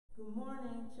Good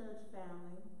morning, church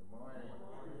family. Good morning.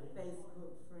 And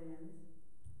Facebook friends.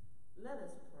 Let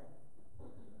us pray.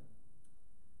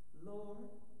 Lord,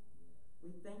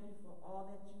 we thank you for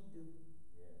all that you do,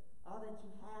 all that you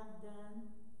have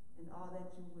done, and all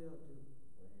that you will do.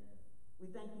 We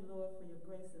thank you, Lord, for your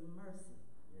grace and mercy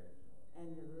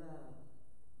and your love.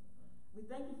 We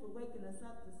thank you for waking us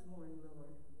up this morning,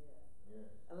 Lord,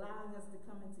 allowing us to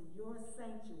come into your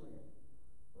sanctuary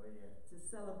to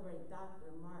celebrate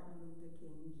Dr. Martin Luther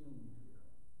King Jr.,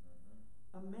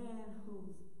 a man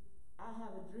whose I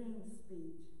Have a Dream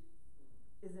speech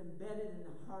is embedded in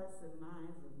the hearts and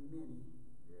minds of many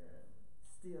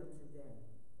still today.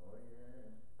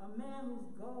 A man whose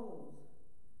goals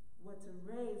were to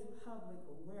raise public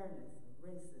awareness of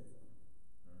racism,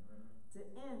 to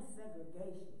end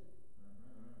segregation,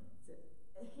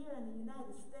 here in the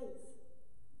United States.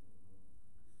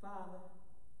 Father,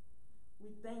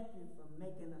 we thank you for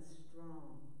making us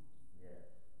strong.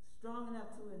 Strong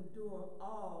enough to endure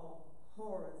all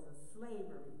horrors of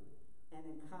slavery and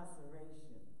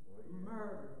incarceration,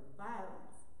 murder,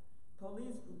 violence,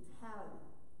 police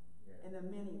brutality, and the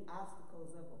many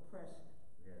obstacles of oppression.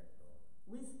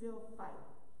 We still fight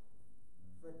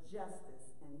for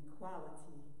justice and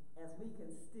equality as we can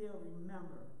still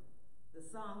remember the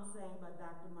song sang by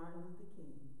Dr. Martin Luther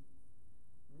King,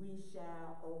 "We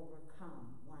shall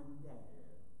overcome one day."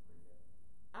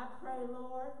 I pray,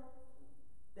 Lord,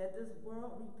 that this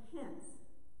world repents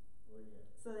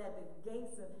so that the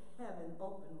gates of heaven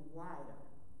open wider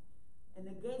and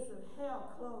the gates of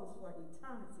hell close for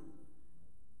eternity,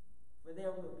 for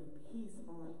there will be peace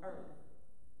on earth,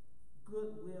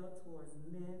 goodwill towards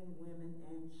men, women,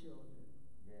 and children.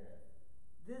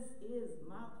 This is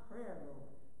my prayer, Lord.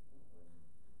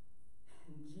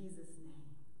 In Jesus'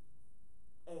 name,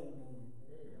 amen.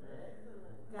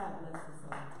 God bless us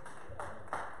all.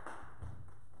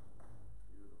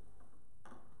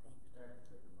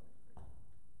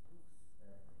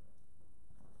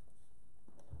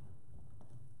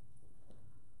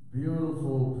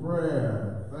 Beautiful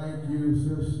prayer. Thank you,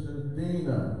 Sister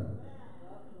Dina.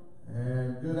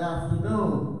 And good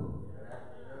afternoon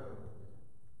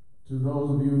to those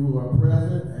of you who are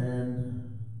present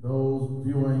and those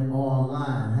viewing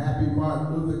online. Happy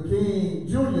Martin Luther King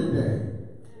Jr. Day.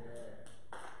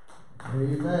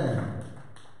 Amen.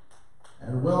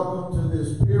 And welcome to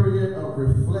this period of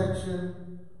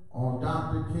reflection on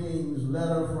Dr. King's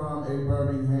letter from a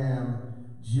Birmingham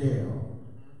jail.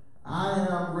 I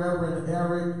am Reverend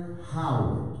Eric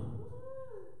Howard,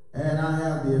 and I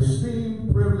have the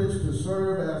esteemed privilege to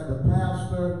serve as the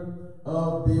pastor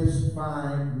of this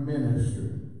fine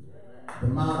ministry, the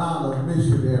Mount Olive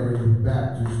Missionary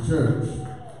Baptist Church,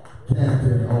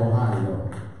 Canton, Ohio.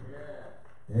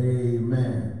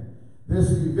 Amen.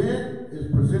 This event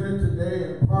is presented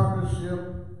today in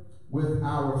partnership with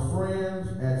our friends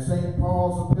at St.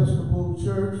 Paul's Episcopal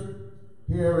Church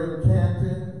here in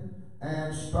Canton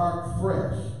and Start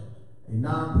Fresh, a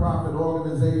nonprofit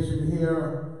organization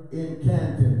here in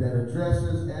Canton that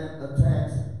addresses and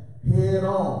attacks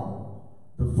head-on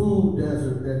the food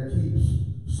desert that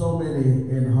keeps so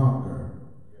many in hunger.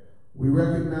 We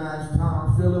recognize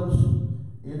Tom Phillips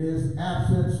in his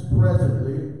absence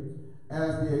presently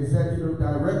as the executive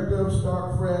director of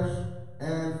Start Fresh,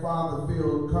 and Father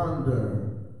Phil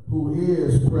Cunder, who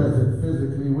is present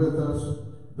physically with us,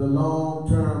 the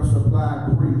long-term supply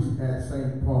priest at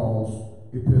St.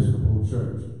 Paul's Episcopal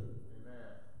Church.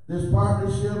 This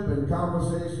partnership and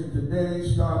conversation today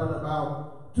started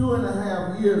about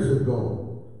 2.5 years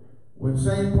ago when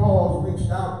St. Paul's reached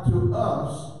out to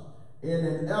us in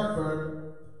an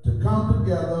effort to come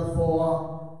together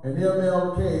for an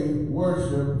MLK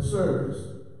worship service.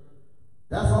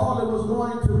 That's all it was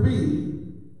going to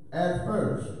be at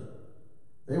first.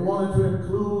 They wanted to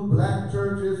include black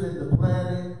churches in the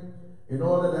planning in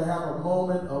order to have a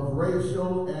moment of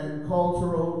racial and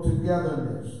cultural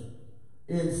togetherness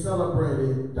in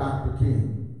celebrating Dr.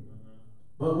 King.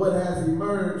 But what has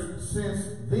emerged since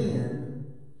then,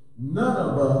 none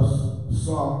of us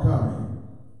saw coming.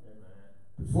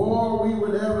 Before we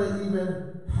would ever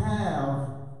even have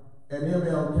an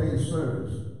MLK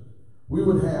service, we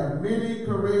would have many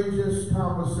courageous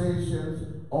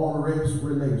conversations on race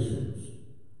relations.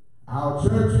 Our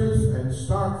churches and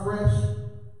Start Fresh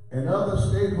and other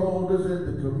stakeholders in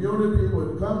the community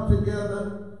would come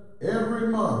together every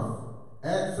month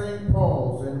at St.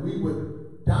 Paul's, and we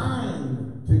would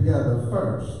dine together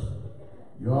first.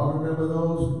 You all remember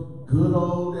those good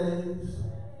old days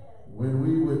when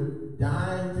we would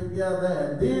dine together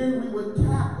and then we would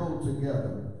tackle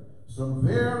together some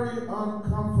very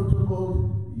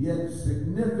uncomfortable yet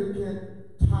significant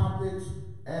topics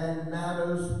and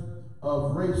matters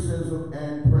of racism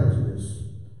and prejudice.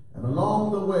 And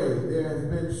along the way, there has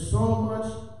been so much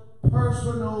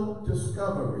personal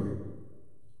discovery,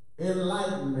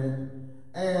 enlightenment,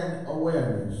 and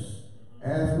awareness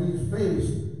as we face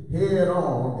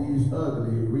head-on these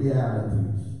ugly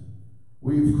realities.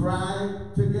 We've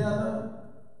cried together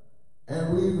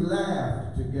and we've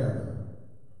laughed together.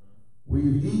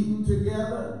 We've eaten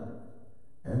together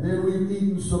and then we've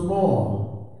eaten some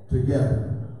more together.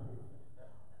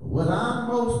 What I'm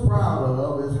most proud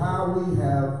of is how we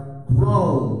have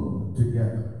grown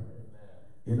together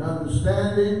in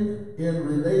understanding, in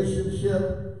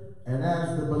relationship, and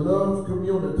as the beloved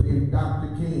community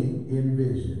Dr. King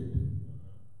envisioned.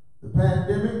 The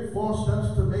pandemic forced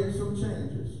us to make some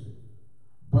changes,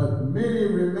 but many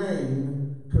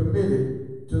remain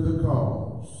committed to the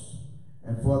cause.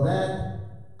 And for that,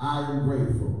 I am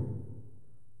grateful.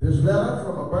 This letter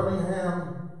from a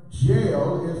Birmingham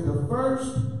jail is the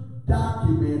first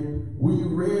document we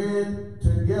read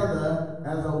together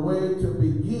as a way to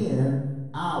begin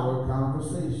our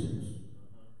conversations.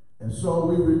 And so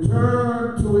we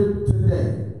return to it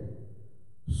today,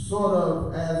 sort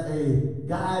of as a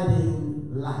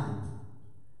guiding light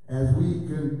as we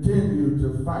continue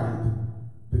to fight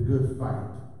the good fight.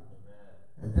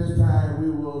 At this time, we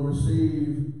will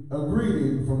receive a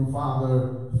greeting from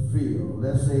Father Phil.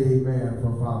 Let's say amen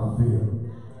for Father Phil.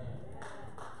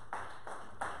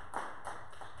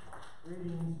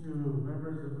 Greetings to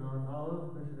members of Mount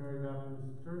Olive Missionary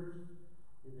Baptist Church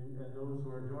and those who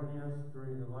are joining us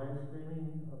during the live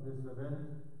streaming of this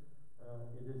event.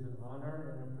 It is an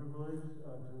honor and a privilege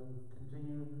to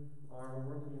continue our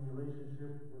working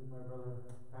relationship with my brother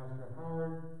Pastor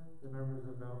Howard, the members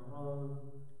of Mount Olive,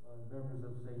 members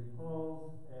of St.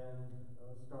 Paul's, and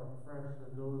start fresh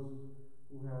and those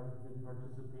who have been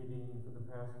participating for the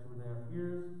past 2.5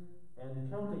 years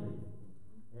and counting.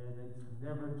 And it's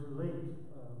never too late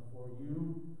for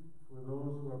you, for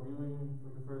those who are viewing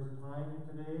for the first time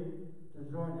today, to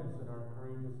join us in our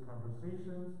courageous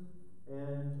conversations.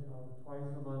 And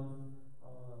twice a month,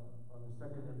 on the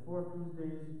second and fourth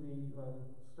Tuesdays, we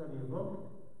study a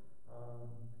book,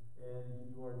 and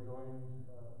you are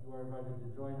invited to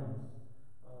join us.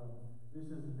 This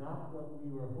is not what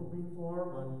we were hoping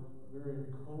for, but we're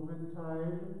in COVID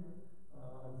time.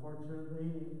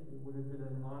 Unfortunately, it would have been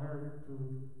an honor to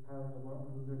have the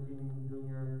Martin Luther King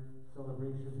Jr.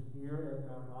 celebration here at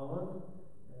Mount Olive,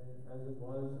 as it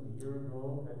was a year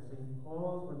ago at St.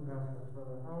 Paul's when Pastor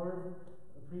Brother Howard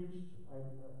preached.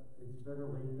 It's better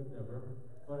late than never.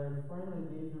 But I finally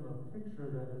gave him a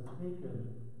picture that was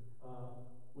taken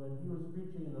when he was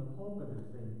preaching in the pulpit at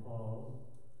St. Paul's.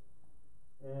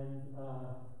 And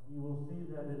you will see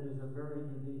that it is a very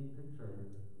unique picture.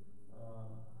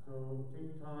 So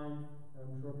take time.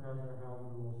 I'm sure Pastor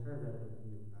Howard will share that with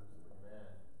you.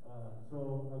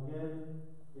 So again,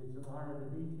 it's an honor to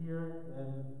be here,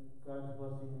 and God's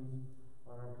blessings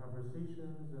on our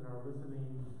conversations and our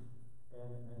listening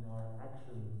and our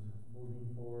actions moving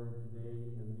forward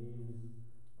today in these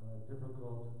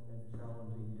difficult and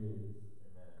challenging days.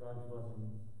 God's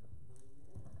blessings.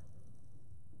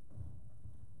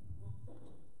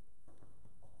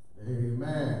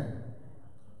 Amen.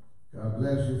 God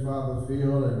bless you, Father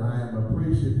Phil, and I am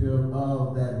appreciative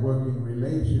of that working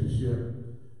relationship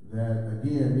that,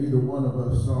 again, neither one of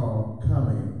us saw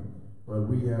coming, but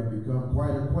we have become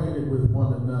quite acquainted with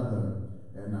one another,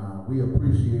 and we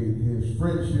appreciate his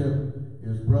friendship,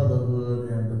 his brotherhood,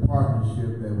 and the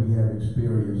partnership that we have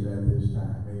experienced at this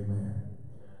time. Amen.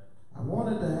 I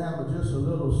wanted to have just a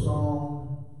little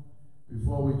song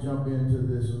before we jump into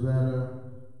this letter,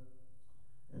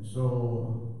 and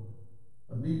so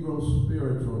a Negro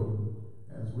spiritual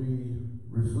as we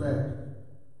reflect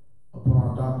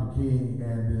upon Dr. King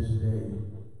and this day.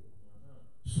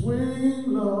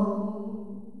 Swing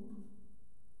low,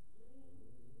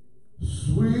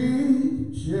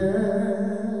 sweet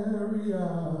chariot,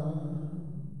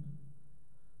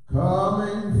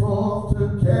 coming forth to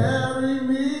carry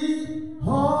me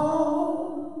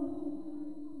home.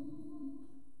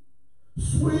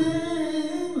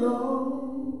 Swing low,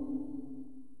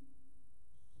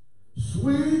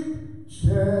 sweet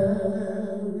chariot,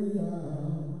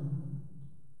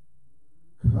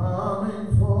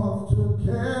 coming forth to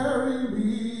carry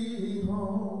me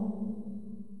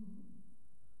home.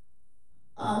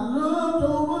 I looked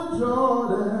over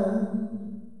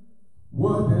Jordan,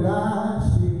 what did I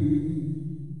see?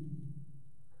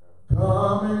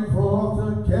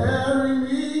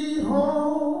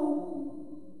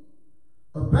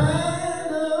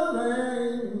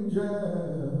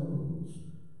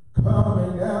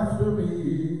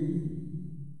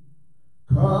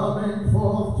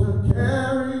 to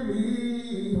carry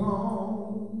me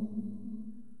home.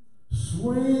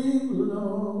 Swing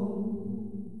low,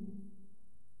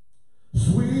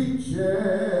 sweet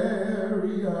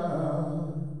chariot,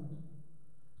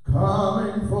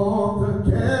 coming forth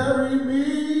to carry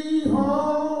me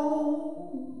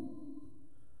home.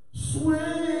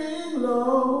 Swing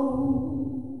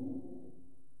low,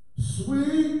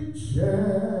 sweet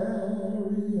chariot,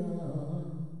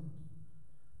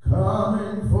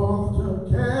 coming forth to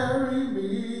carry me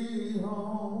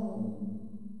home.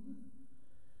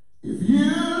 If you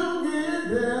get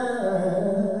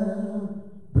there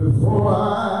before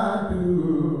I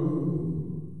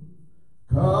do,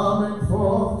 coming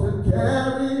forth to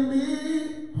carry me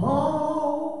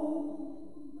home,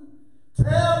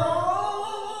 tell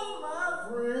all my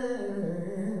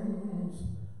friends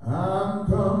I'm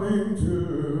coming too,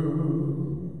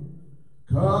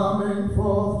 coming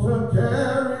forth to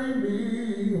carry me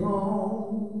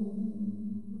home.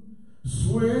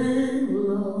 Swing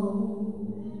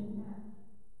low,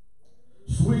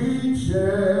 sweet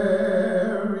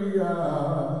chariot,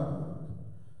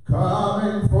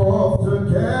 coming forth to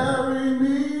carry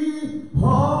me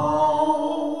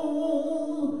home.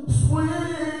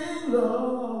 Swing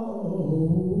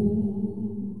low,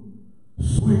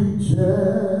 sweet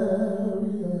chariot,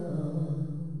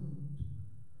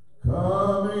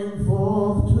 coming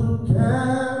forth to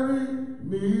carry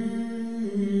me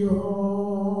home.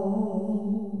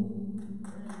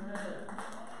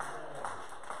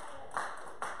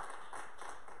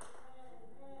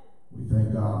 We thank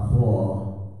God for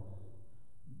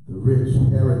the rich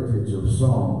heritage of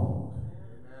song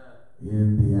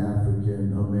in the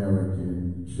African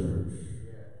American church.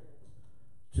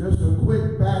 Just a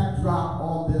quick backdrop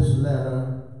on this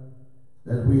letter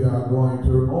that we are going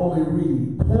to only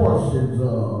read portions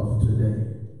of today.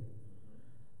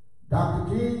 Dr.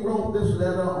 King wrote this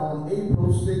letter on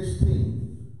April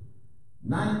 16th,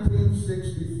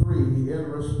 1963,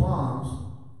 in response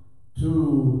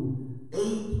to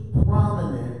 8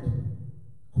 prominent,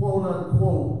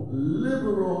 quote-unquote,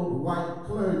 liberal white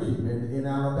clergymen in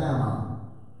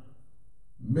Alabama,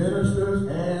 ministers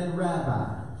and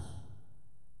rabbis,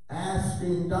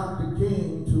 asking Dr.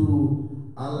 King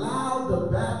to allow the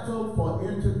battle for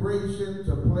integration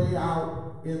to play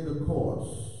out in the courts.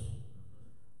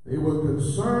 They were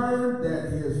concerned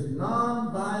that his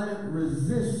nonviolent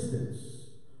resistance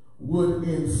would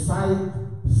incite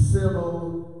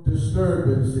civil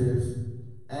disturbances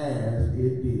as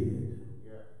it did.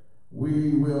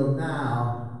 We will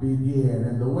now begin.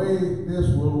 And the way this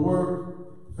will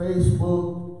work,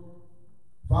 Facebook,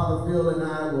 Father Phil and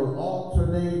I will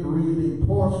alternate reading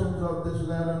portions of this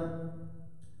letter.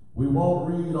 We won't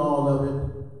read all of it.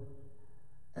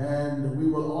 And we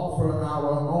will offer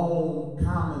our own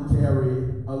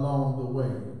commentary along the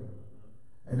way.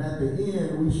 And at the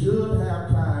end, we should have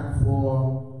time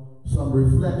for some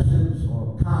reflections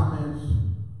or comments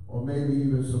or maybe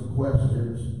even some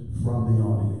questions from the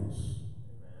audience.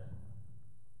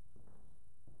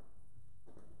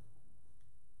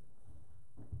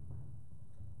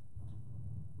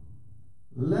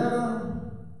 Letter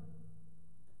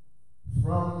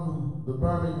from the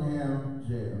Birmingham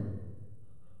jail.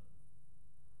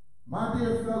 My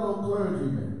dear fellow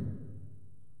clergymen,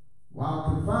 while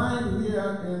confined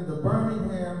here in the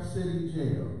Birmingham City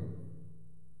Jail,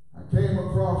 I came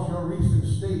across your recent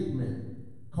statement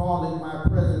calling my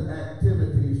present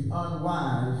activities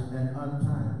unwise and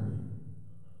untimely.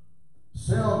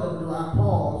 Seldom do I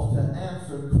pause to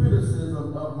answer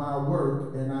criticism of my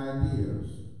work and ideas.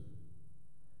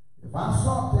 If I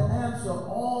sought to answer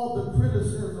all the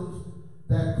criticisms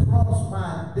that crossed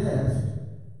my desk,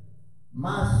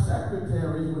 my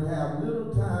secretaries would have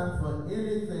little time for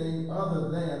anything other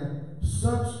than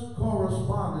such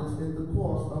correspondence in the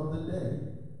course of the day.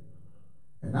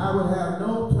 And I would have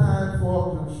no time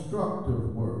for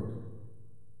constructive work.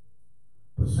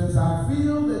 But since I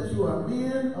feel that you are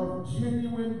men of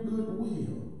genuine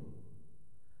goodwill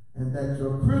and that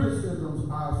your criticisms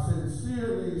are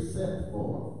sincerely set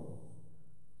forth,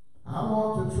 I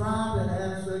want to try to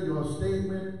answer your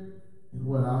statement in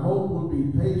what I hope will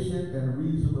be patient and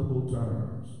reasonable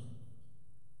terms.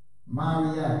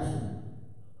 My reaction.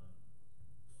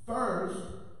 First,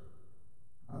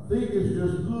 I think it's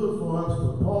just good for us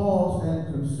to pause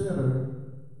and consider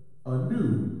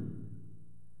anew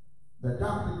that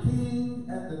Dr. King,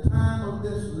 at the time of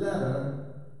this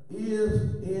letter,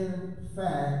 is in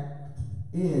fact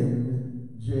in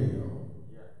jail.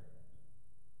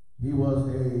 He was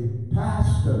a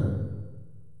pastor,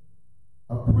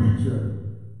 a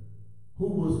preacher who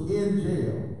was in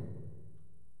jail.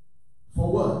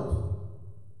 For what?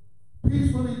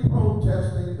 peacefully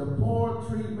protesting the poor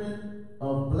treatment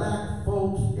of black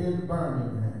folks in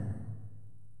Birmingham.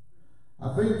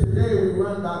 I think today we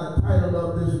run by the title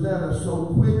of this letter so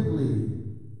quickly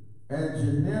and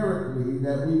generically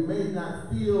that we may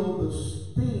not feel the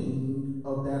sting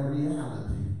of that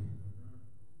reality.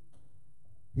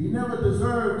 He never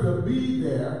deserved to be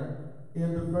there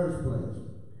in the first place.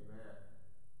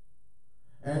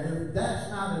 And if that's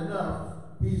not enough,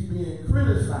 he's being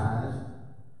criticized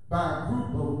by a group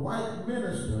of white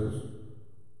ministers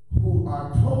who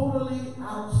are totally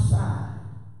outside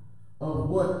of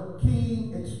what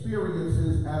King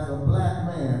experiences as a black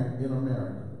man in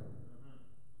America.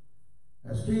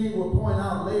 As King will point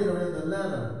out later in the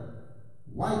letter,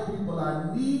 white people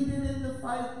are needed in the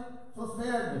fight for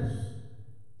fairness,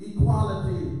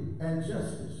 equality, and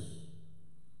justice.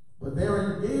 But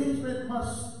their engagement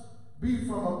must be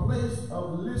from a place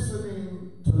of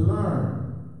listening to learn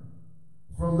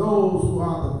from those who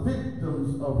are the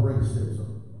victims of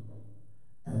racism,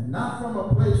 and not from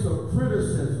a place of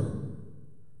criticism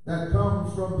that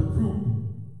comes from the group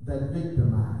that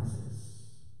victimizes.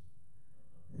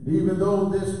 And even though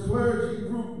this clergy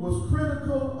group was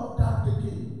critical of Dr.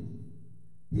 King,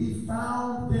 he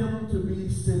found them to be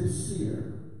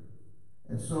sincere.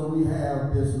 And so we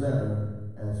have this letter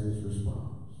as his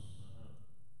response.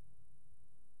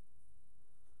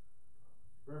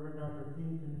 Reverend Dr.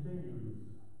 King continues,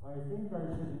 I think I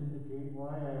should indicate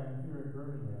why I am here in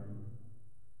Birmingham,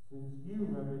 since you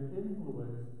have been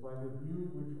influenced by the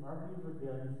view which argues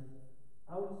against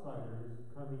outsiders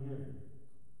coming in.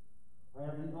 I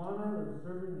have the honor of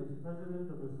serving as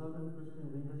president of the Southern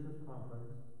Christian Leadership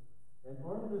Conference, an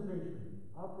organization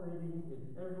operating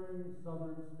in every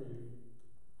southern state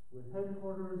with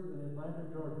headquarters in Atlanta,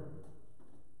 Georgia.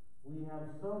 We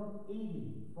have some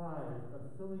 85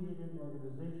 affiliated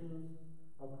organizations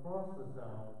across the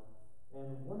South,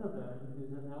 and one of them is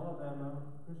an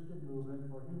Alabama Christian Movement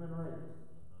for Human Rights.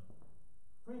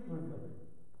 Frequently,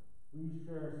 we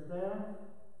share staff,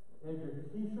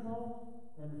 educational,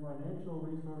 and financial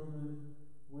resources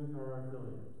with our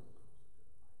affiliates.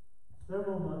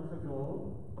 Several months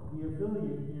ago, the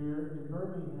affiliate here in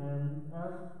Birmingham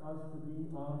asked us to be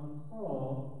on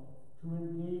call to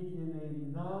engage in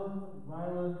a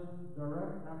non-violent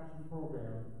direct action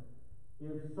program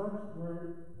if such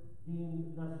were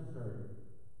deemed necessary.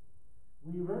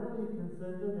 We readily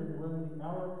consented, and when the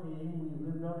hour came, we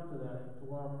lived up to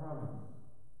our promise.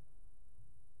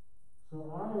 So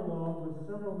I, along with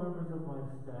several members of my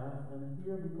staff, am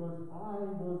here because I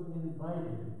was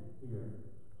invited here.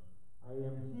 I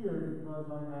am here because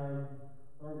I have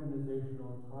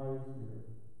organizational ties here.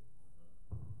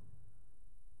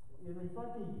 In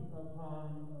reflecting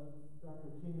upon Dr.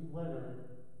 King's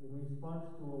letter, in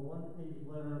response to a one-page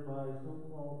letter by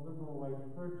so-called liberal white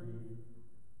clergy,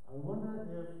 I wonder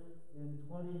if in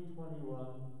 2021,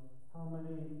 how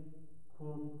many,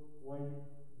 quote, white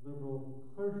liberal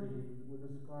clergy would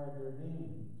ascribe their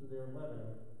name to their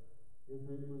letter if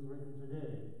it was written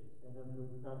today, and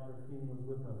if Dr. King was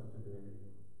with us today.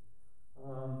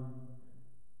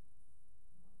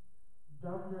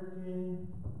 Dr.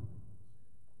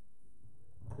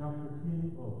 King,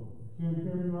 oh, can you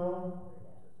hear me well?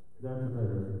 That's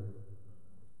better.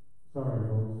 Sorry,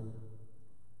 folks.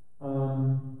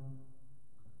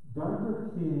 Dr.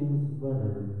 King's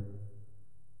letter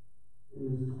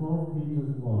is 12 pages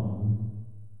long,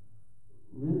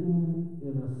 written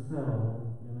in a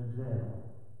cell in a jail.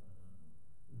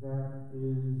 That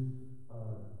is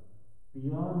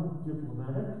beyond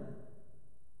diplomatic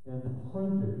and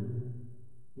pointed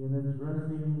in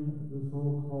addressing the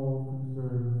so-called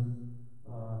concerns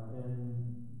and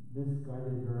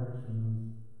misguided directions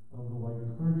of the white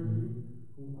clergy,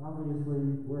 who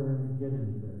obviously weren't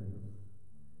getting things.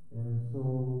 And so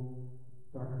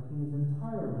Dr. King's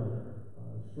entire letter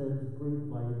sheds great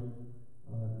light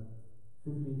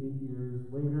 58 years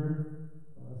later.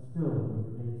 Still,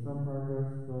 we've made some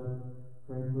progress, but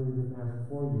frankly, the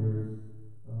past 4 years,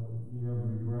 we have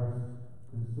regressed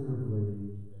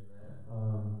considerably,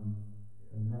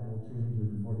 and that will change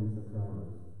in 46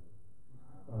 hours.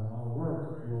 Our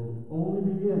work will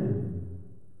only begin,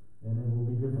 and it will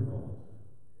be difficult,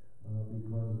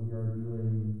 because we are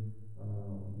dealing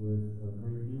with a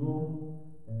great evil,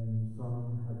 and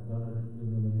some have done it in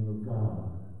the name of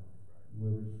God,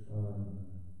 which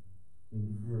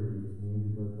infuriates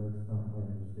me, because that's not my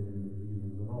understanding of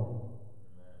Jesus at all.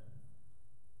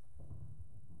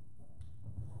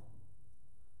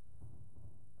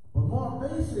 But more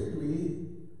basically,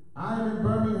 I'm in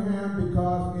Birmingham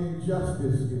because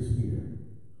injustice is here.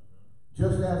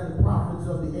 Just as the prophets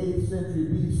of the 8th century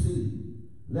BC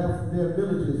left their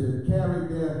villages and carried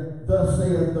their "Thus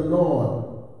saith the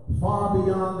Lord" far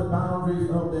beyond the boundaries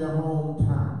of their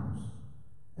hometowns.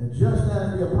 And just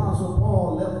as the Apostle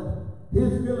Paul left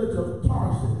his village of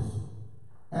Tarsus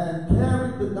and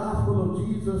carried the gospel of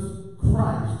Jesus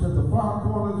Christ to the far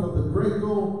corners of the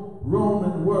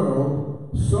Greco-Roman world,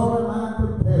 so am I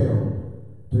compelled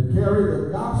to carry the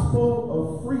gospel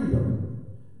of freedom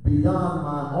beyond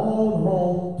my own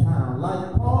hometown.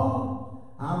 Like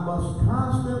Paul, I must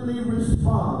constantly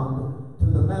respond to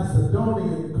the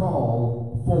Macedonian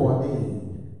call for aid.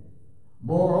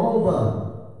 Moreover,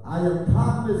 I am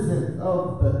cognizant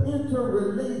of the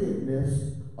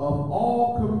interrelatedness of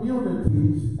all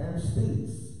communities and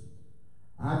states.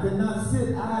 I cannot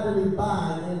sit idly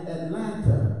by in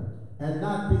Atlanta and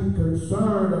not be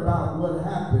concerned about what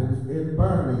happens in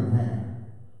Birmingham.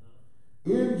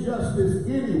 Injustice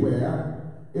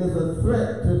anywhere is a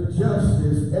threat to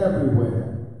justice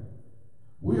everywhere.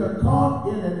 We are caught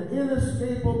in an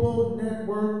inescapable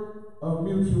network of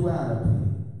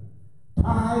mutuality,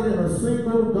 tied in a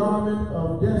single garment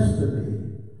of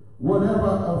destiny.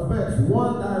 Whatever affects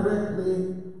one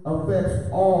directly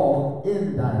affects all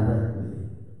indirectly.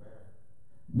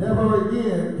 Never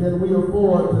again can we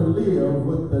afford to live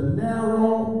with the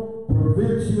narrow,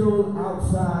 provincial,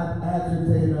 outside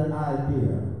agitator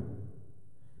idea.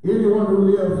 Anyone who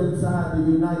lives inside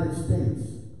the United States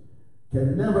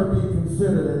can never be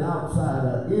considered an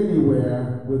outsider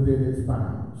anywhere within its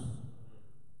bounds.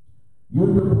 You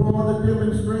deplore the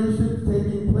demonstrations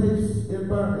taking place in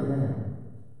Birmingham,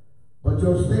 but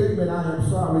your statement, I am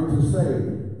sorry to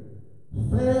say,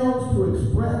 fails to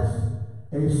express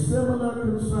a similar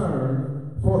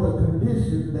concern for the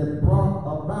conditions that brought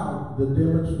about the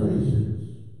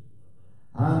demonstrations.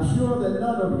 I'm sure that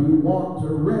none of you want to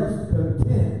rest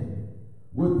content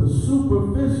with the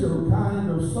superficial kind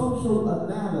of social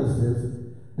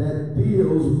analysis that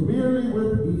deals merely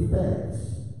with effects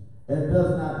and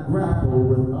does not grapple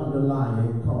with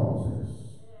underlying causes.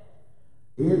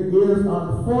 It is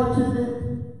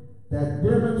unfortunate that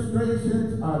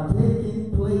demonstrations are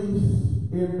taking place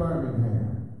in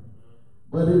Birmingham,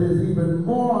 but it is even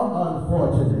more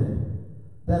unfortunate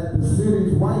that the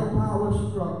city's white power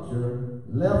structure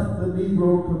left the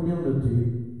Negro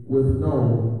community with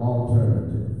no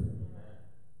alternative.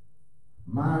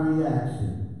 My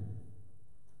reaction.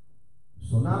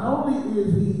 So not only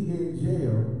is he in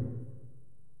jail,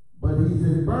 but he's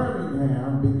in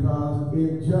Birmingham because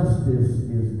injustice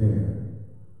is there.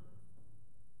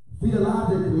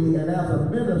 Theologically and as a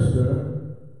minister,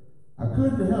 I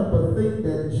couldn't help but think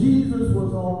that Jesus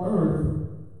was on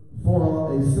earth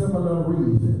for a similar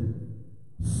reason.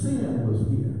 Sin was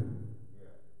here.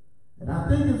 And I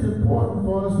think it's important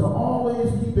for us to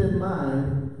always keep in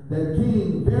mind that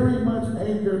King very much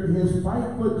anchored his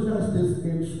fight for justice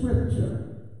in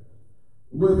Scripture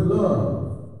with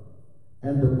love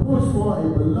and the push for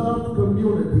a beloved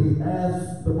community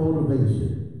as the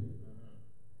motivation.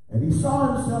 And he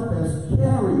saw himself as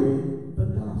carrying the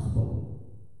gospel.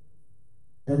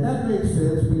 And that makes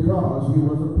sense because he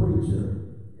was a preacher.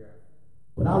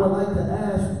 But I would like to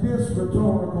ask this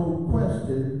rhetorical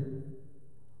question: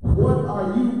 what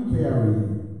are you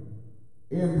carrying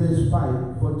in this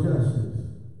fight for justice?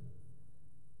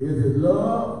 Is it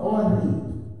love or hate?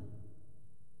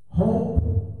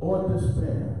 Hope or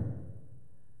despair?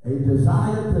 A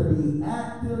desire to be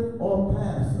active or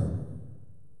passive?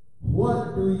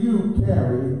 What do you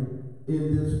carry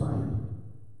in this fight?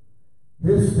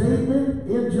 His statement,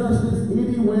 "Injustice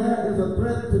anywhere is a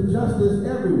threat to justice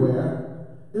everywhere,"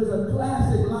 is a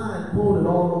classic line quoted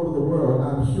all over the world,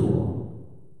 I'm sure.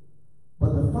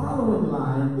 But the following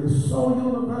line is so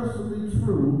universally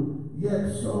true,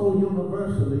 yet so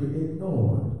universally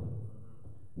ignored.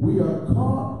 We are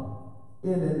caught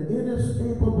in an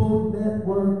inescapable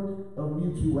network of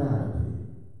mutuality,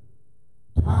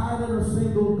 tied in a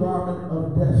single garment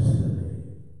of destiny.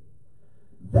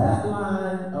 That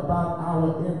line about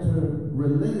our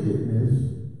interrelatedness,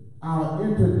 our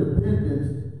interdependence,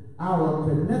 our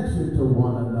connection to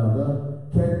one another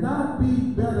cannot be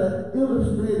better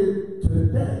illustrated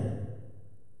today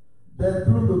than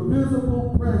through the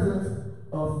visible presence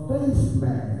of face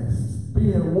masks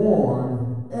being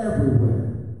worn everywhere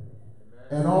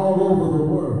and all over the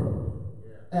world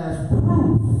as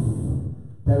proof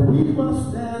that we must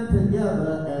stand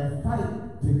together and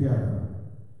fight together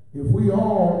if we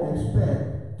all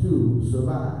expect to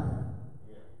survive.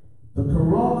 The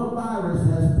coronavirus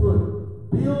has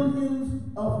put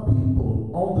billions of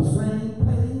people on the same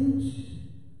page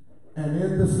and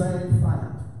in the same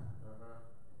fight.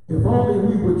 If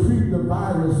only we would treat the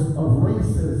virus of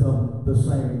racism the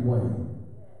same way.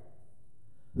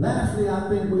 Lastly, I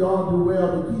think we all do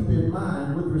well to keep in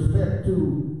mind with respect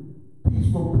to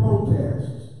peaceful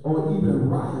protests or even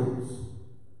riots,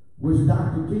 which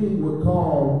Dr. King would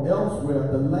call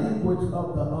elsewhere the language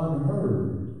of the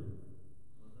unheard.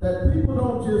 That people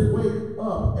don't just wake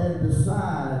up and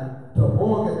decide to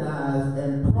organize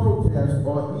and protest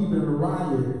or even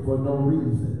riot for no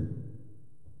reason.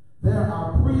 There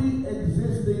are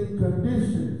pre-existing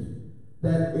conditions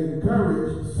that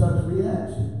encourage such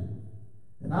reaction.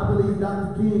 And I believe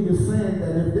Dr. King is saying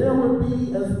that if there would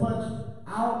be as much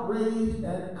outrage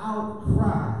and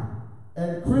outcry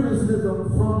and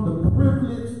criticism from the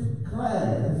privileged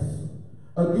class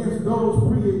against those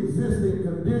pre-existing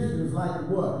conditions, like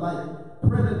what? Like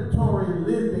predatory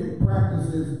lending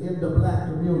practices in the black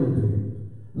community,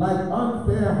 like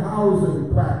unfair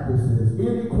housing practices,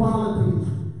 inequalities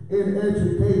in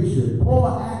education,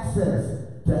 poor access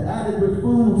to adequate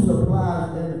food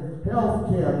supplies and health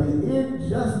care, the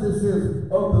injustices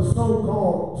of the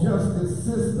so-called justice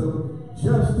system,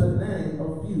 just to name a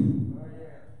few.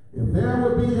 If there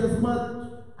would be as much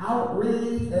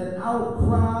outrage and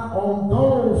outcry on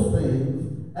those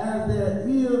things as there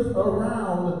is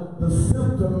around the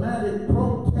symptomatic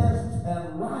protests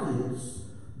and riots,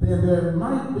 then there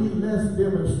might be less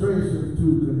demonstrations to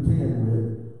contend with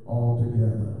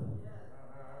altogether.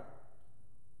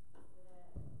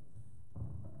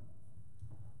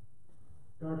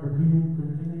 Dr. King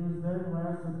continues then.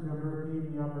 Last September gave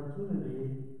the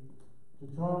opportunity to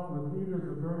talk with leaders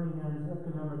of Birmingham's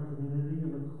economic community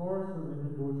in the course of the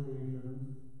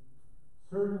negotiations.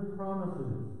 Certain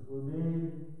promises were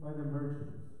made by the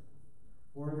merchants.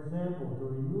 For example, to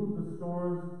remove the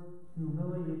store's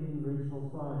humiliating racial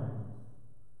signs.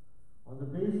 On the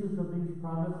basis of these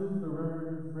promises, the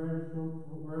Reverend Fred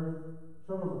Shuttlesworth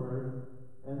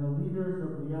and the leaders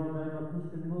of the Alabama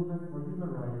Christian Movement for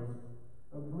Human Rights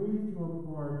agreed to a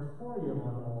moratorium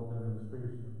on all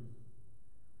demonstrations.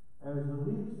 As the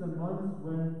weeks and months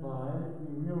went by,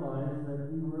 we realized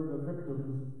that we were the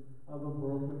victims of a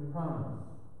broken promise.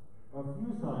 A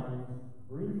few signs,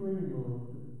 briefly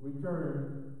removed,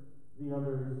 returned, the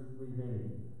others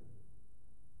remained.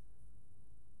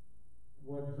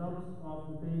 What jumps off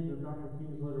the page of Dr.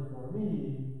 King's letter for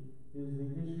me is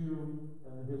the issue,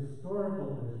 the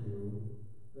historical issue,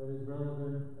 that is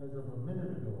relevant as of a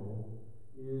minute ago,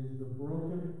 is the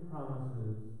broken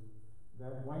promises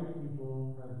that white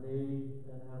people have made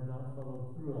and have not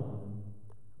followed through on,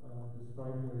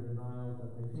 despite their denials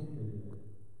that they think they did,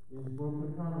 is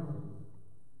broken promises.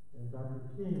 And Dr.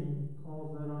 King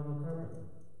calls that on the carpet.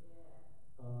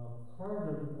 Part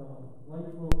of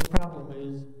white folks' problem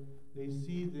is they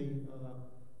see the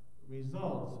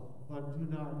results, but do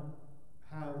not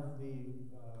have the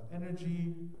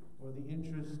energy or the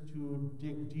interest to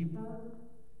dig deeper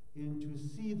and to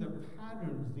see the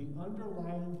patterns, the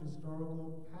underlying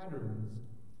historical patterns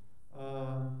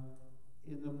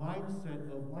in the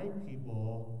mindset of white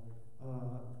people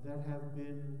that have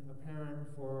been apparent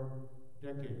for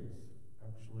decades,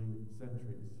 actually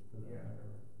centuries for that matter.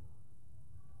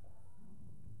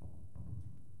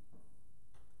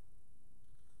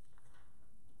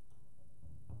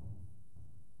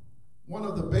 One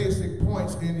of the basic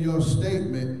points in your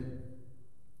statement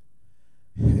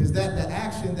is that the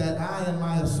action that I and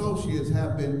my associates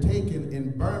have been taking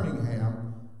in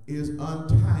Birmingham is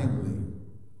untimely.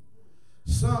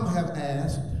 Some have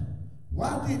asked,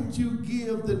 why didn't you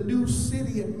give the new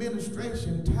city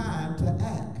administration time to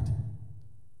act?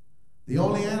 The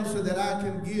only answer that I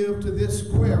can give to this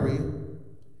query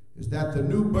is that the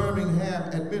new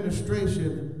Birmingham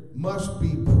administration must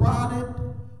be prodded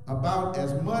about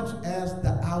as much as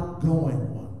the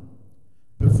outgoing one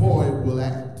before it will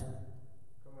act.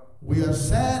 We are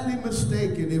sadly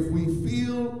mistaken if we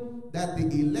feel that the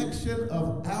election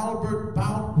of Albert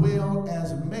Boutwell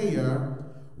as mayor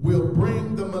will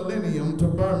bring the millennium to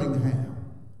Birmingham.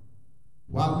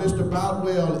 While Mr.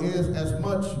 Boutwell is as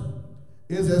much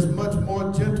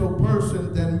more gentle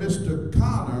person than Mr.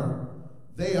 Connor,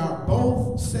 they are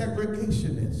both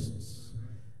segregationists,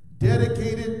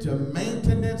 dedicated to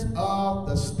maintenance of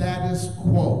the status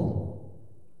quo.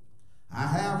 I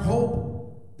have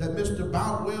hope that Mr.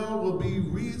 Boutwell will be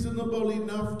reasonable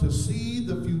enough to see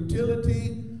the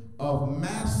futility of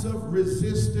massive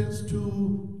resistance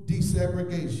to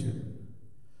desegregation.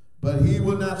 But he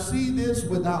will not see this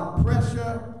without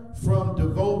pressure from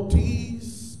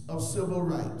devotees of civil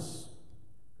rights.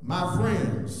 My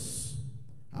friends,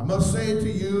 I must say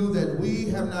to you that we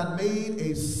have not made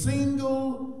a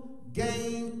single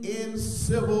gain in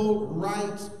civil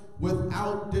rights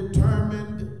without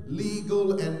determined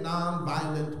legal and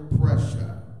nonviolent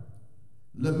pressure.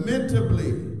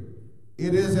 Lamentably,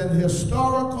 It is an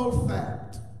historical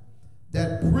fact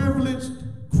that privileged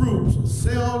groups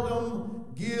seldom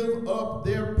give up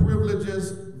their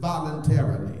privileges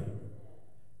voluntarily.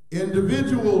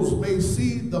 Individuals may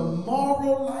see the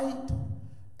moral light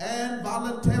and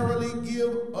voluntarily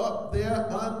give up their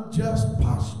unjust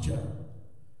posture.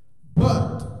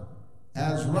 But,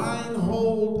 as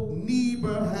Reinhold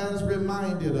Niebuhr has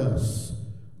reminded us,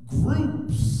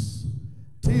 groups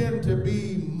tend to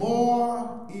be more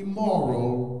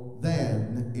immoral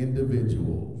than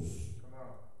individuals.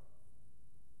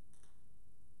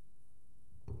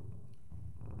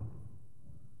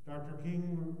 Dr.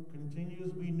 King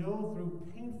continues, we know through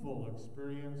painful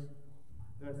experience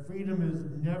that freedom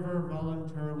is never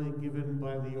voluntarily given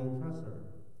by the oppressor.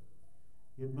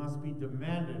 It must be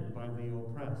demanded by the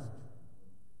oppressed.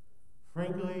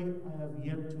 Frankly, I have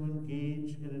yet to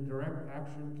engage in a direct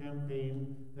action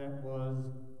campaign that was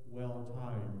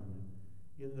well-timed,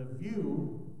 in the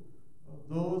view of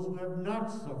those who have not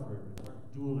suffered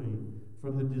duly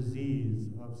from the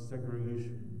disease of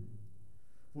segregation.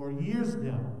 For years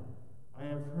now, I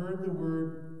have heard the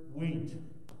word wait.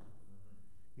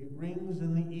 It rings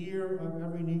in the ear of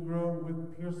every Negro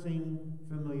with piercing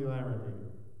familiarity.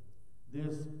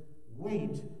 This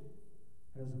wait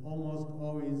has almost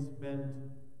always meant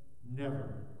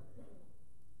never.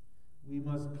 We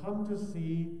must come to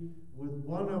see with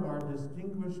one of our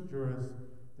distinguished jurists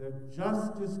that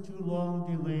justice too long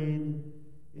delayed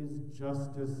is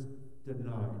justice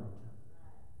denied.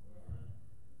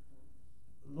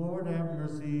 Lord have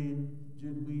mercy,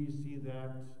 did we see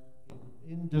that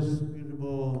in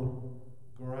indisputable,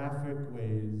 graphic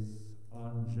ways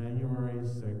on January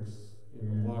 6th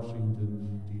in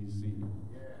Washington, D.C.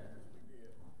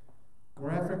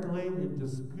 Graphically,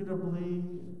 indisputably,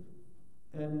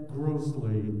 and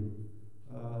grossly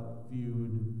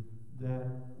viewed that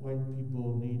white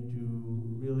people need to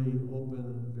really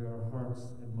open their hearts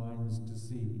and minds to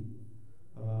see.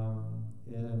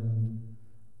 And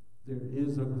there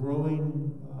is a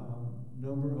growing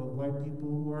number of white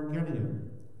people who are getting it.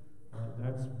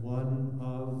 That's one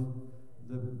of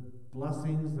the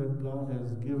blessings that God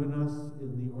has given us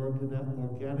in the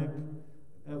organic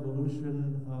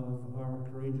evolution of our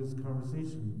courageous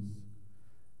conversations.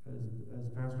 As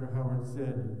Pastor Howard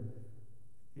said,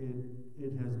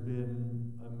 it has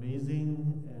been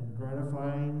amazing and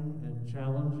gratifying and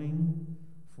challenging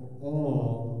for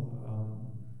all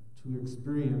to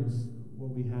experience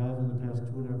what we have in the past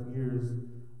 2.5 years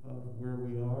of where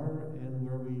we are and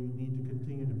where we need to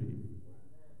continue to be.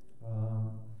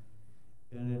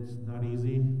 And it's not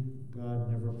easy.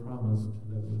 God never promised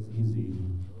that it was easy.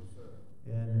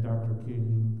 And Dr.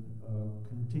 King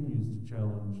continues to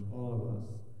challenge all of us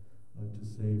to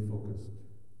stay focused.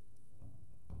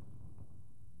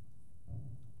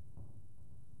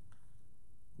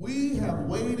 We have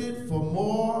waited for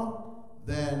more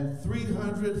than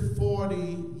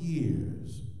 340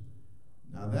 years.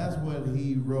 Now that's what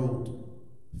he wrote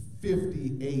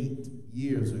 58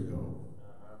 years ago.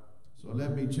 So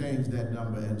let me change that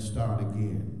number and start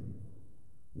again.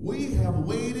 We have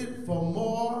waited for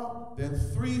more than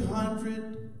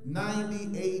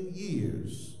 398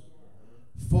 years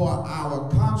for our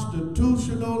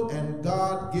constitutional and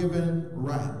God-given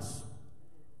rights.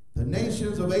 The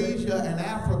nations of Asia and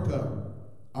Africa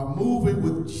are moving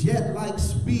with jet-like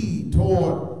speed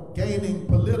toward gaining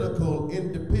political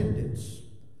independence.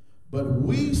 But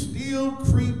we still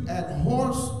creep at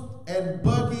horse and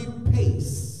buggy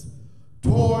pace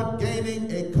toward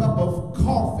gaining a cup of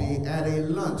coffee at a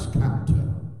lunch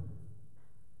counter.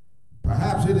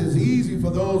 Perhaps it is easy for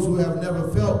those who have never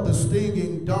felt the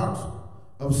stinging darts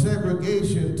of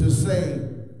segregation to say,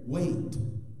 wait.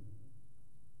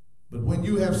 But when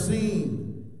you have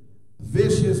seen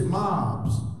vicious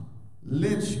mobs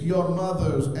lynch your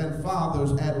mothers and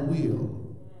fathers at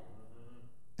will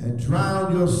and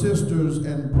drown your sisters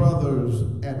and brothers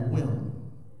at whim,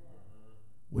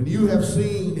 when you have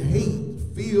seen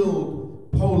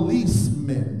hate-filled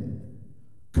policemen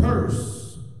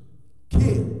curse,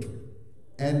 kick,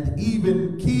 and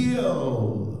even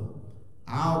kill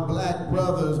our black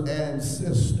brothers and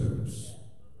sisters,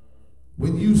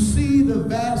 when you see the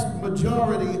vast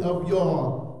majority of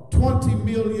your 20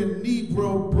 million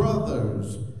Negro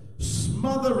brothers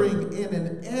smothering in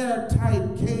an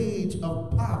airtight cage of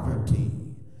poverty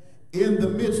in the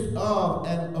midst of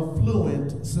an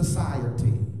affluent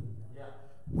society,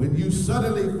 when you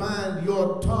suddenly find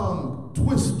your tongue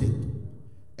twisted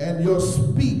and your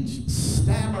speech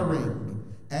stammering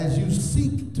as you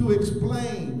seek to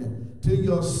explain to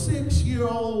your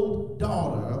 6-year-old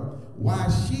daughter why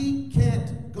she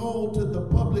can't go to the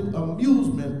public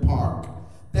amusement park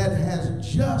that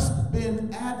has just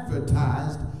been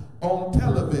advertised on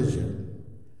television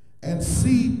and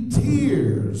see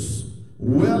tears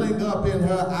welling up in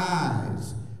her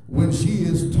eyes when she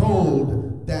is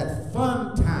told that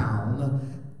Funtown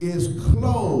is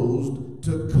closed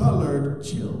to colored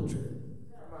children,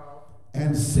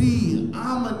 and see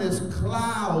ominous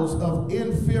clouds of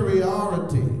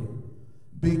inferiority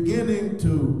beginning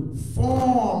to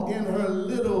form in her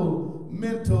little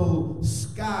mental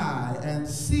sky, and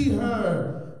see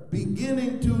her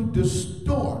beginning to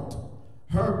distort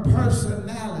her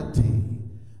personality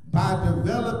by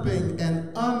developing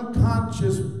an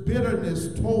unconscious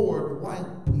bitterness toward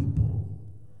white people.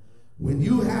 When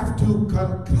you have to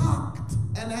concoct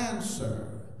an answer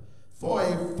for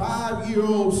a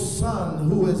 5-year-old son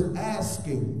who is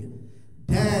asking,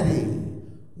 "Daddy,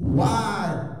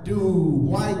 why do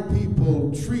white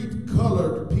people treat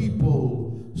colored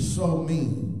people so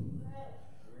mean?"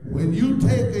 When you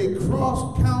take a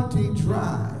cross-county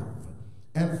drive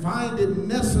and find it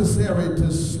necessary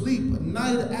to sleep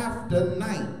night after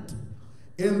night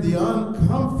in the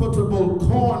uncomfortable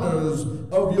corners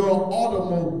of your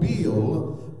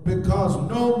automobile because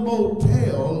no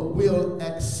motel will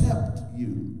accept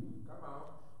you.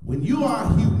 When you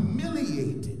are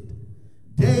humiliated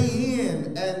day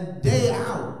in and day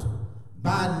out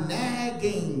by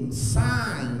nagging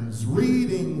signs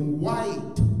reading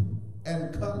white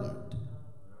and colored,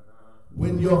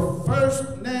 when your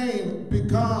first name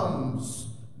becomes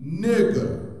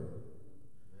nigger,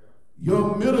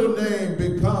 your middle name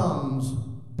becomes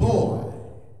boy,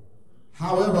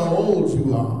 however old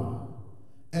you are,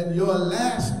 and your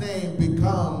last name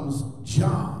becomes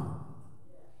John,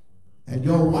 and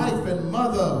your wife and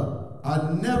mother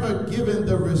are never given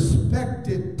the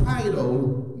respected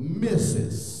title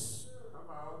Mrs.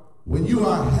 When you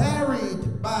are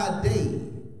harried by day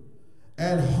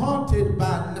and haunted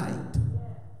by night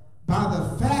by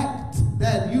the fact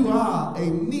that you are a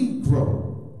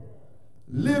Negro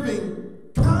living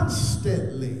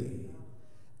constantly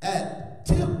at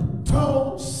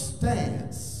tiptoe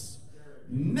stance,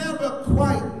 never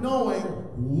quite knowing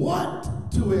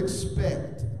what to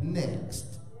expect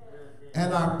next,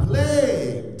 and are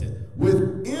plagued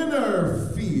with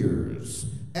inner fears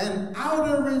and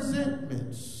outer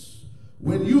resentments,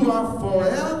 when you are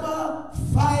forever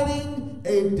fighting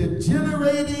a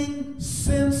degenerating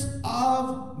sense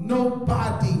of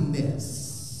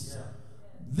nobodiness,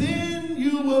 then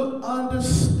you will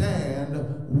understand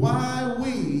why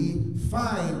we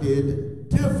find it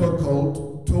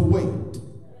difficult to wait.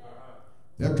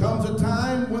 There comes a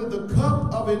time when the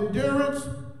cup of endurance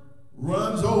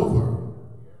runs over,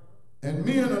 and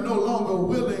men are no longer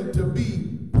willing to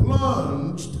be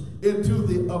plunged into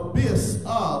the abyss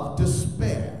of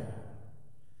despair.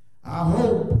 I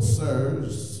hope,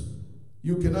 sirs,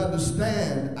 you can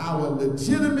understand our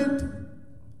legitimate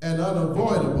and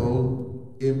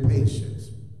unavoidable impatience.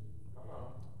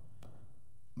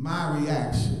 My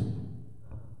reaction: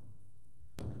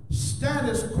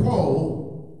 status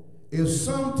quo is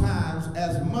sometimes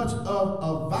as much of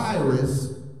a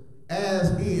virus as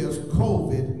is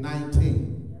COVID-19.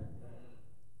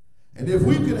 And if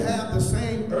we could have the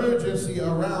same urgency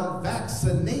around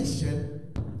vaccination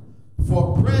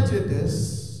for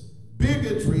prejudice,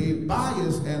 bigotry,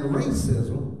 bias, and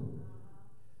racism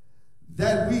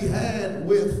that we had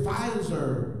with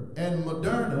Pfizer and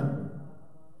Moderna,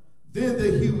 then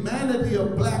the humanity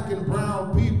of black and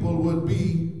brown people would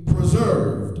be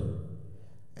preserved,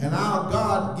 and our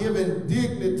God-given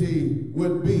dignity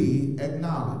would be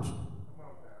acknowledged.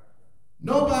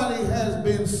 Nobody has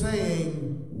been saying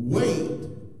wait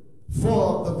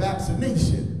for the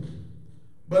vaccination,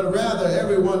 but rather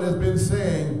everyone has been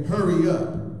saying hurry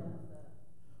up.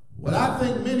 What I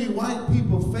think many white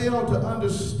people fail to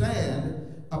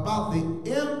understand about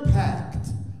the impact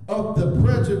of the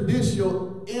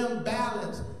prejudicial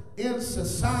imbalance in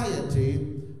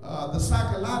society, the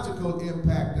psychological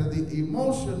impact and the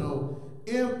emotional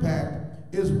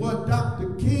impact, is what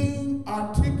Dr. King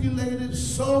articulated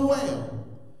so well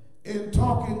in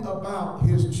talking about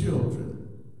his children.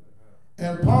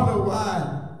 And part of why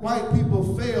white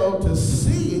people fail to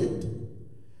see it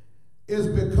is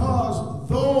because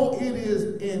though it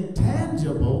is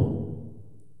intangible,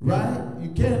 right?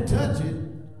 You can't touch it.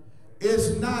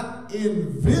 It's not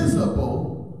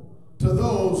invisible to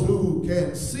those who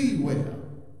can see well.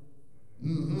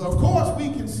 Of course,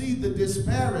 we can see the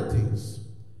disparities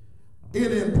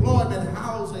in employment,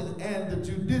 housing, and the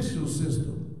judicial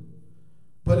system.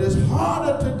 But it's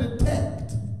harder to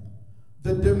detect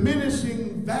the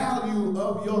diminishing value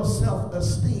of your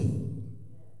self-esteem.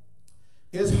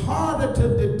 It's harder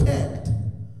to detect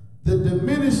the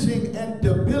diminishing and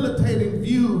debilitating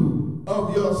view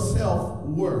of your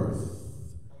self-worth.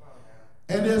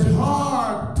 And it's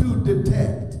hard to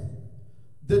detect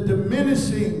the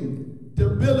diminishing,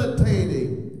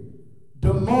 debilitating,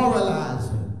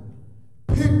 demoralizing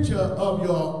picture of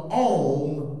your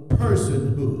own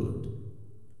personhood.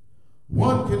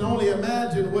 One can only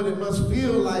imagine what it must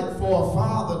feel like for a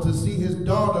father to see his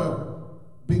daughter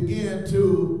begin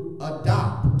to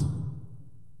adopt,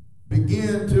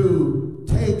 begin to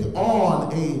take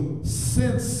on a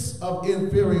sense of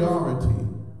inferiority,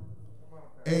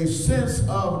 a sense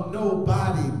of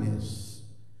nobodiness,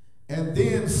 and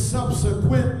then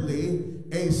subsequently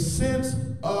a sense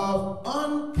of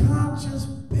unconscious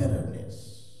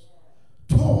bitterness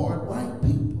toward white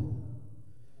people,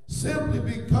 simply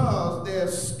because their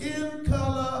skin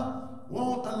color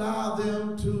won't allow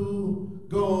them to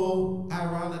go,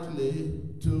 ironically,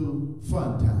 to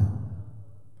fun town,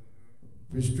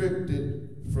 restricted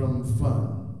from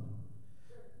fun.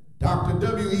 Dr.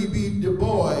 W.E.B. Du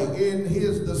Bois, in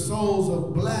his The Souls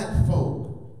of Black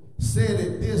Folk, said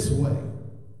it this way,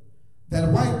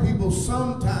 that white people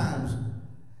sometimes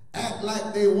act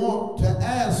like they want to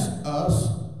ask us,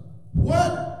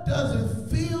 what does it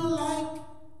feel like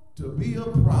to be a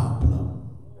problem?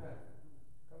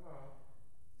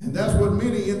 And that's what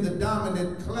many in the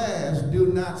dominant class do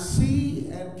not see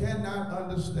and cannot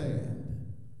understand.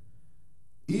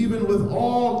 Even with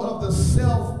all of the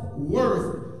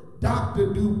self-worth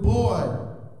Dr. Du Bois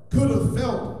could have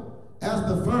felt as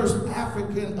the first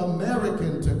African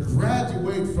American to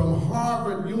graduate from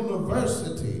Harvard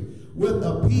University with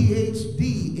a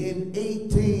PhD in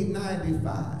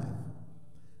 1895.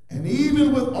 And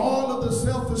even with all of the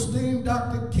self-esteem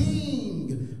Dr.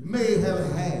 King may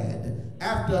have had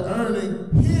after earning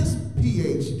his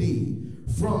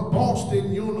PhD from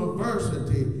Boston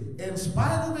University, in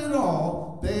spite of it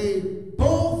all, they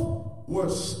both were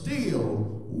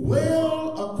still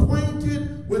well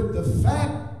acquainted with the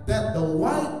fact that the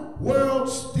white world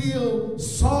still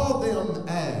saw them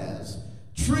as,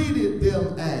 treated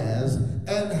them as,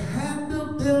 and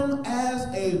handled them as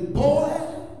a boy,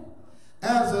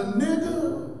 as a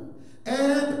nigger,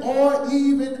 and or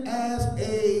even as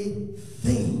a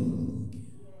thing.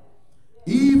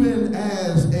 Even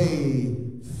as a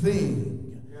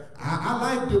thing.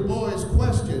 I like Du Bois'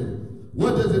 question,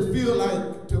 what does it feel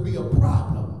like to be a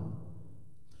problem?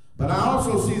 But I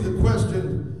also see the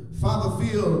question, Father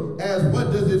Phil, as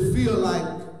what does it feel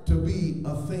like to be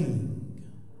a thing?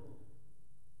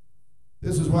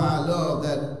 This is why I love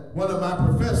that one of my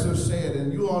professors said,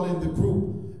 and you all in the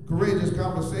group, Courageous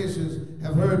Conversations,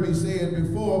 have heard me say it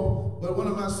before, but one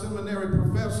of my seminary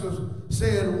professors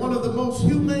said, one of the most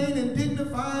humane and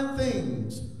dignifying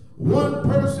things one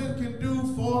person can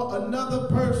do for another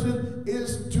person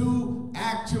is to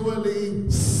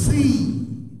actually see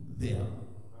them.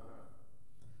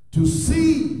 To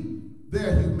see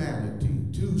their humanity,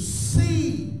 to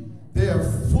see their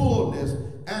fullness,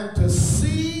 and to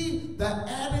see the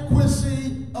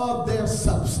adequacy of their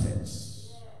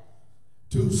substance.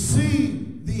 To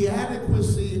see the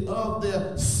adequacy of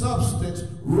their substance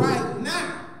right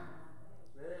now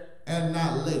and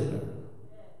not later.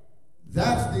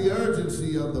 That's the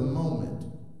urgency of the moment.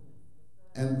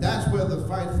 And that's where the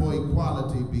fight for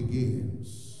equality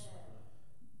begins.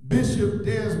 Bishop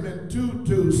Desmond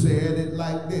Tutu said it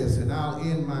like this, and I'll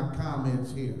end my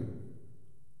comments here.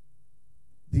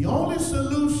 The only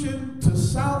solution to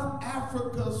South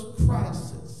Africa's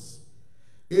crisis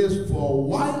is for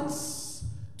whites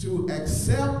to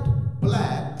accept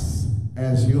blacks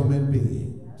as human beings.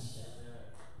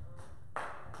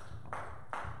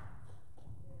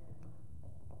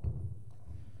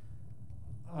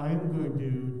 I'm going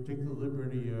to take the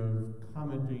liberty of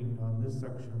commenting on this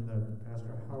section that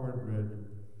Pastor Howard read.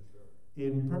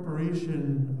 In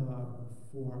preparation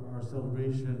for our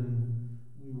celebration,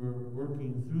 we were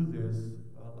working through this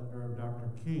letter of Dr.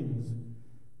 King's,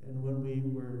 and when we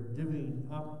were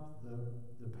divvying up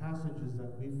the passages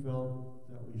that we felt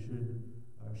that we should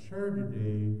share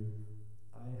today,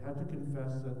 I had to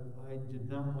confess that I did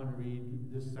not want to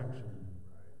read this section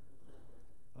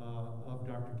of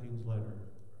Dr. King's letter.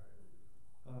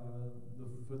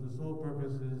 For the sole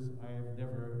purposes, I have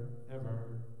never,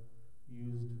 ever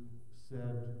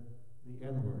said the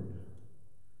N-word,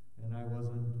 and I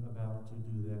wasn't about to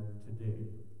do that today.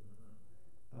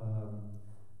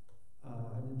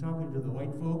 I'm talking to the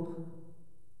white folk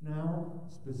now,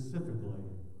 specifically,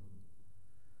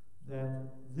 that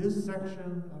this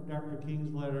section of Dr.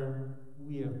 King's letter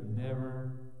we have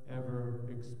never, ever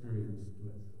experienced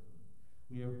with.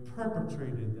 We have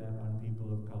perpetrated that on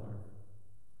people of color.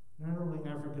 not only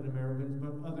African Americans,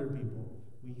 but other people.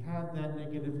 We have that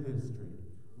negative history.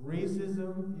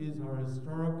 Racism is our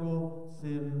historical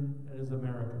sin as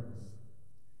Americans.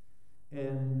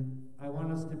 And I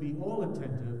want us to be all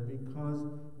attentive,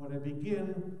 because when I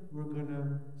begin, we're going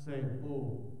to say,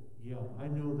 oh, yeah, I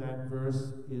know that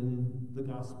verse in the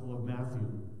Gospel of Matthew.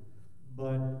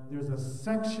 But there's a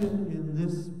section in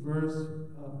this verse,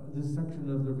 this section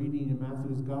of the reading in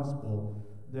Matthew's Gospel,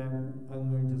 that I'm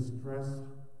going to stress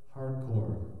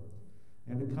hardcore.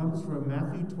 And it comes from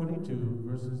Matthew 22,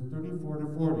 verses 34 to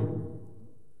 40.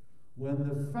 When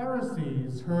the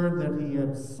Pharisees heard that he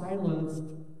had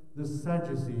silenced the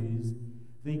Sadducees,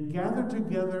 they gathered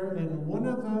together, and one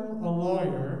of them, a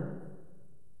lawyer,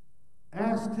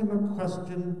 asked him a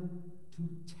question to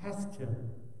test him.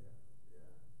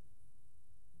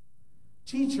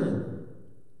 Teacher,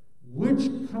 which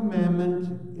commandment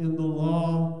in the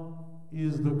law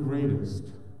is the greatest?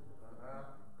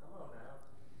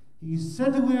 He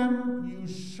said to him, you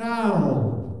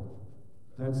shall.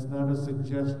 That's not a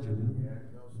suggestion.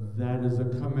 That is a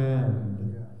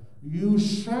command. You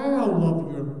shall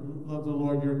love the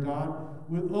Lord your God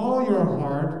with all your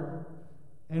heart,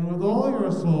 and with all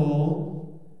your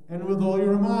soul, and with all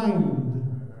your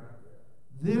mind.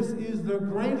 This is the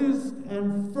greatest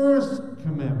and first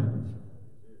commandment.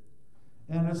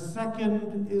 And a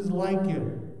second is like it.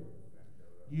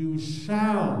 You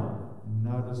shall,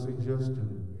 not a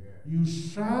suggestion. You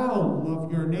shall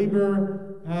love your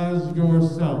neighbor as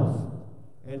yourself.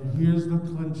 And here's the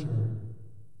clincher.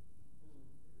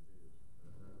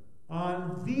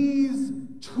 On these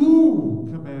two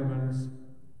commandments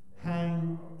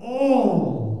hang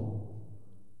all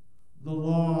the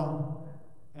law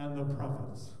and the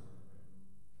prophets.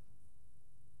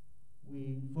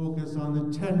 We focus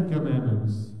on the 10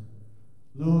 commandments.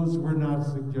 Those were not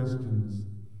suggestions.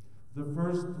 The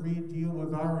first 3 deal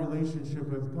with our relationship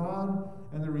with God,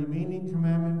 and the remaining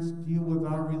commandments deal with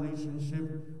our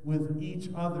relationship with each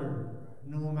other,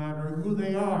 no matter who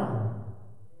they are.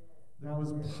 That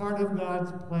was part of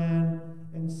God's plan,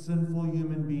 and sinful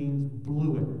human beings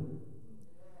blew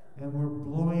it. And we're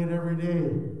blowing it every day.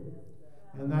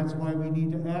 And that's why we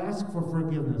need to ask for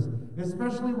forgiveness,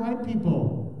 especially white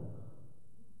people.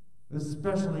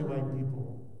 Especially white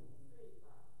people.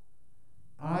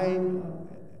 I'm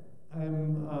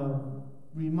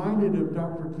reminded of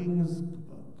Dr. King's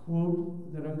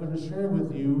quote that I'm going to share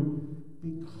with you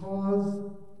because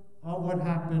of what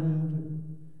happened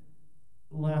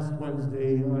last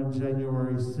Wednesday on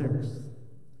January 6th,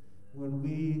 when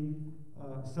we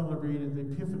celebrated the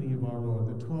Epiphany of our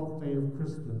Lord, the 12th day of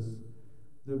Christmas,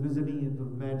 the visiting of the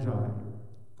Magi.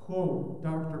 Quote,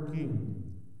 Dr. King,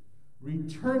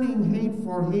 returning hate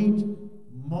for hate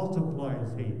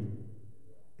multiplies hate,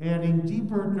 adding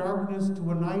deeper darkness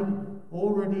to a night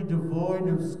already devoid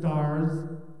of stars.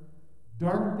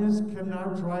 Darkness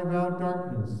cannot drive out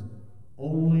darkness.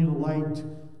 Only light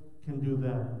can do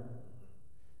that.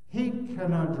 Hate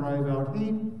cannot drive out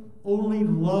hate. Only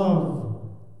love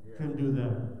can do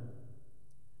that.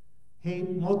 Hate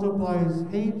multiplies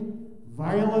hate.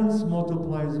 Violence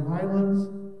multiplies violence.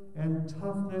 And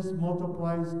toughness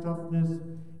multiplies toughness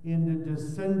in the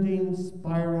descending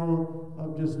spiral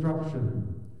of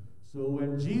destruction. So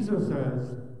when Jesus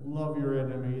says, love your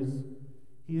enemies,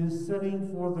 he is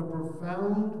setting forth a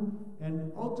profound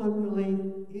and ultimately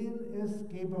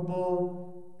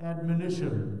inescapable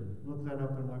admonition. Look that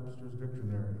up in Webster's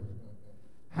dictionary.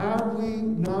 Have we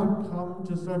not come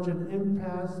to such an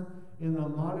impasse in the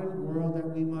modern world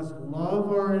that we must love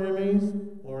our enemies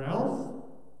or else?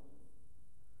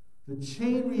 The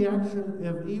chain reaction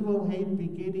of evil hate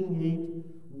begetting hate,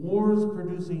 wars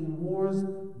producing wars,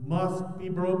 must be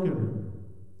broken,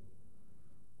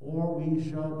 or we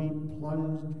shall be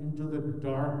plunged into the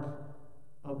dark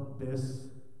abyss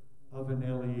of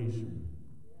annihilation.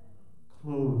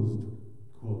 Closed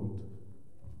quote.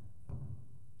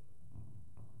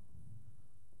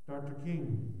 Dr.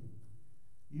 King,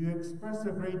 you express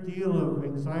a great deal of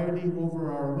anxiety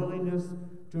over our willingness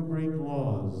to break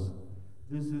laws.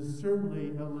 This is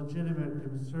certainly a legitimate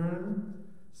concern,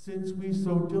 since we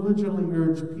so diligently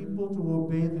urge people to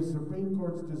obey the Supreme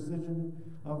Court's decision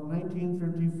of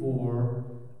 1954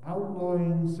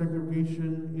 outlawing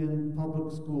segregation in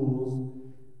public schools.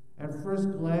 At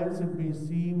first glance, it may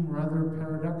seem rather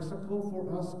paradoxical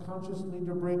for us consciously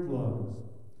to break laws.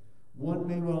 One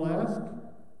may well ask,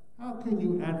 how can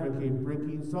you advocate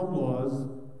breaking some laws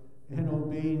and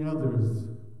obeying others?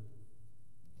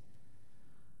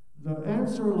 The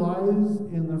answer lies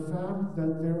in the fact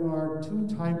that there are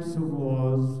 2 types of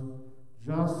laws,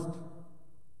 just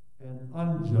and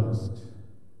unjust.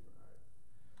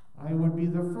 I would be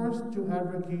the first to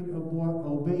advocate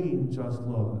obeying just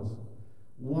laws.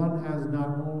 One has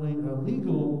not only a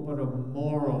legal but a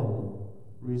moral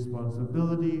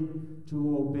responsibility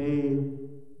to obey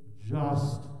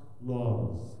just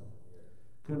laws.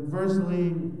 Conversely,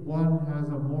 one has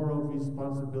a moral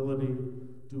responsibility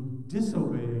to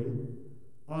disobey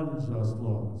unjust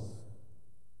laws.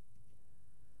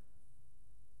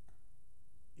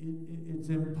 It's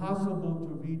impossible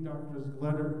to read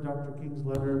Dr. King's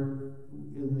letter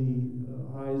in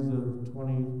the eyes of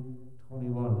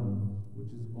 2021,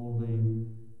 which is only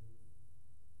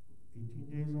 18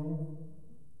 days old?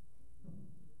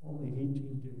 Only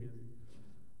 18 days.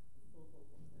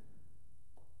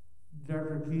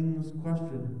 Dr. King's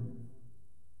question: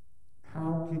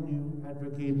 how can you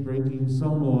advocate breaking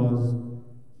some laws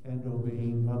and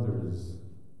obeying others?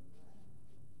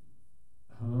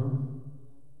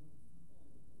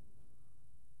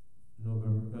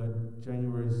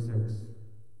 January 6th.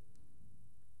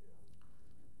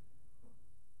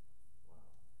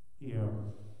 Yeah.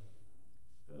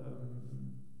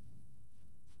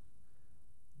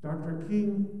 Dr.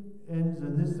 King ends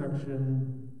in this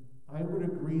section. I would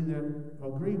agree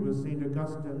with St.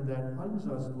 Augustine that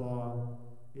unjust law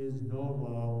is no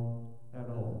law at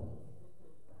all.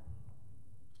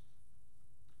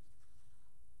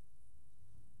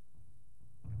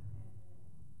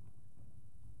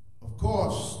 Of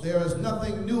course, there is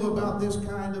nothing new about this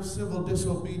kind of civil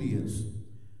disobedience.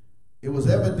 It was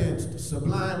evidenced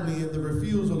sublimely in the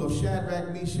refusal of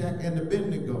Shadrach, Meshach, and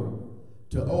Abednego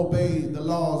to obey the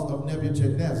laws of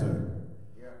Nebuchadnezzar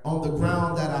on the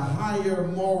ground that a higher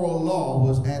moral law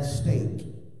was at stake.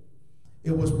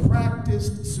 It was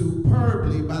practiced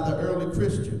superbly by the early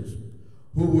Christians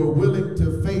who were willing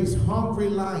to face hungry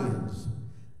lions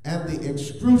and the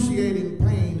excruciating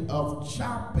pain of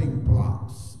chopping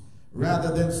blocks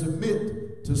rather than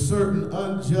submit to certain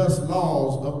unjust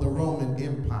laws of the Roman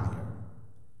Empire.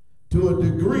 To a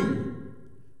degree,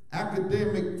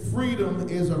 academic freedom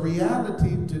is a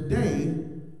reality today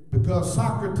because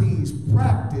Socrates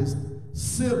practiced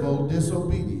civil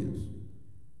disobedience.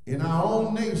 In our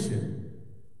own nation,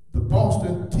 the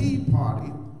Boston Tea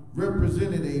Party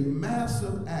represented a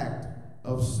massive act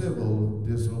of civil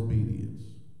disobedience.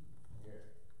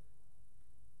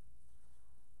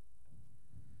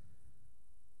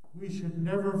 We should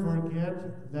never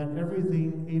forget that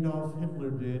everything Adolf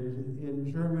Hitler did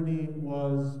in Germany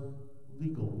was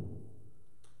legal.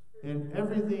 And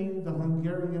everything the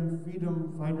Hungarian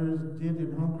freedom fighters did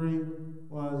in Hungary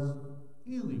was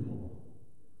illegal.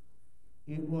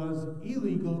 It was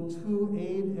illegal to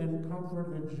aid and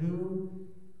comfort a Jew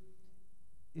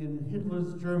in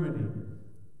Hitler's Germany.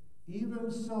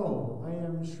 Even so, I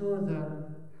am sure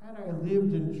that had I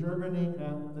lived in Germany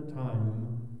at the time,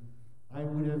 I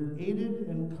would have aided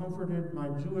and comforted my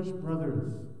Jewish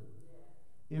brothers.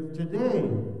 If today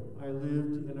I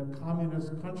lived in a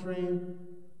communist country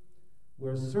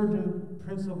where certain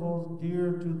principles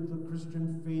dear to the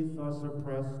Christian faith are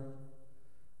suppressed,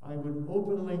 I would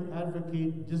openly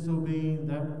advocate disobeying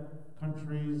that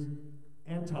country's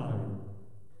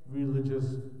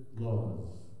anti-religious laws.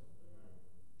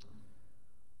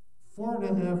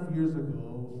 4.5 years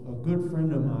ago, a good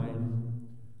friend of mine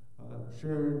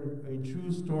shared a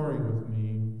true story with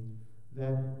me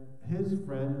that his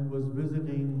friend was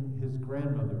visiting his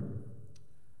grandmother,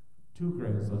 2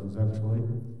 grandsons actually,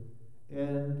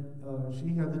 and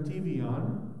she had the TV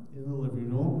on in the living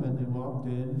room, and they walked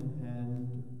in, and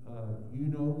you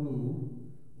know who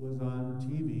was on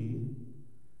TV,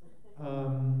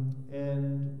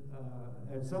 and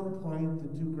at some point the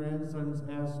 2 grandsons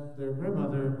asked their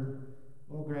grandmother,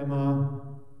 "Oh, Grandma,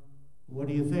 what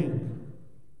do you think?"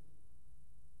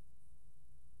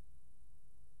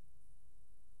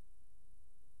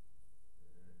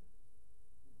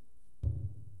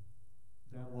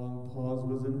 That long pause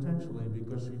was intentionally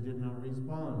because she did not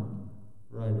respond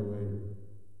right away.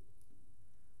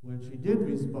 When she did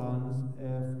respond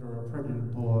after a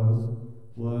pregnant pause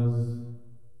was,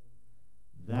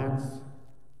 "That's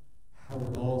how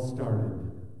it all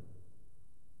started."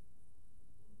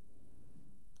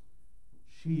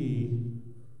 She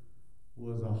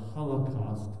was a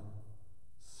Holocaust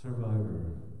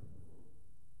survivor.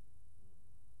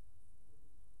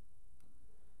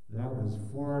 That was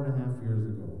 4.5 years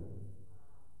ago.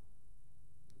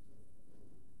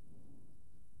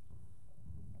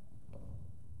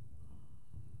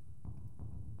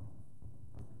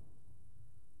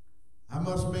 I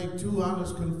must make 2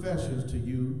 honest confessions to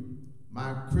you,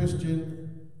 my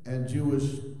Christian and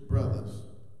Jewish brothers.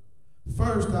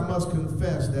 First, I must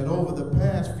confess that over the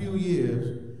past few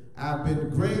years, I've been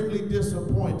gravely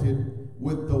disappointed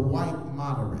with the white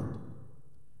moderate.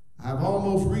 I've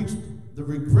almost reached the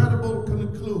regrettable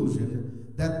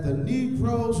conclusion that the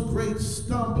Negro's great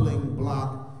stumbling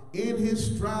block in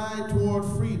his stride toward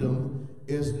freedom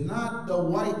is not the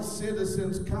white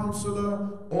citizen's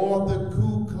counselor or the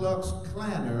Ku Klux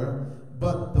Klanner,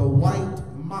 but the white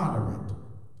moderate,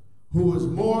 who is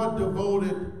more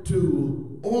devoted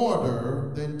to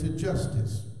order than to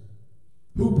justice,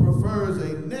 who prefers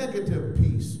a negative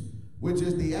peace, which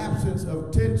is the absence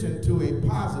of tension, to a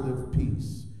positive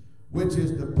peace, which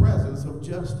is the presence of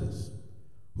justice,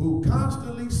 who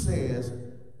constantly says,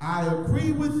 I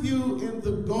agree with you in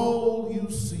the goal you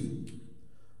seek,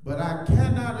 but I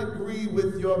cannot agree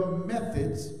with your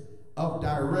methods of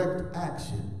direct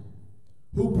action,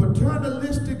 who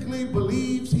paternalistically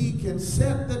believes he can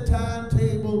set the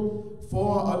timetable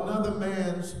for another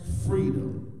man's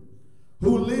freedom,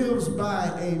 who lives by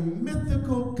a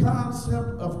mythical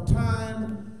concept of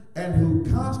time, and who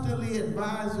constantly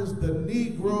advises the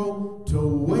Negro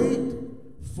to wait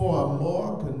for a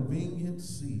more convenient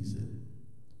season.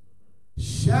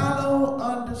 Shallow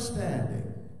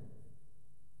understanding.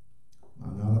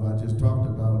 Now, I just talked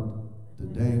about the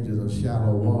dangers of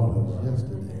shallow waters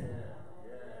yesterday.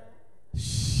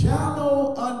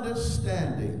 Shallow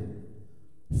understanding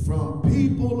from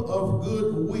people of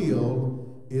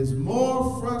goodwill is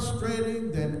more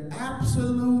frustrating than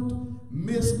absolute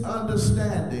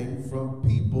misunderstanding from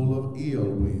people of ill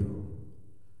will.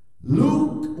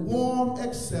 Lukewarm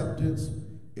acceptance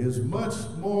is much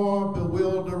more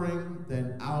bewildering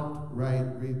than outright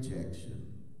rejection.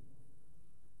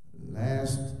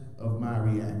 Last of my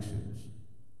reactions.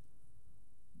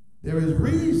 There is a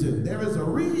reason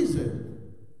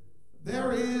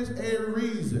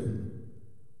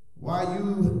why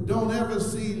you don't ever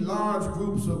see large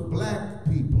groups of black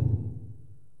people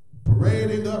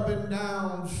parading up and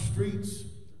down streets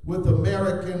with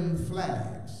American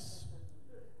flags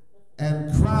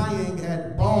and crying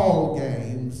at ball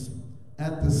games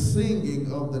at the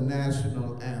singing of the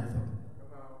national anthem.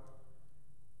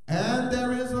 And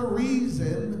there is a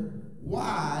reason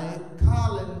why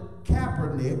Colin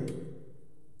Kaepernick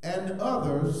and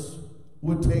others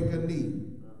would take a knee.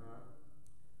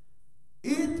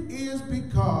 It is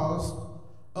because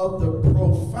of the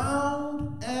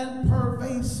profound and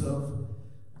pervasive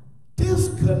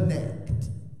disconnect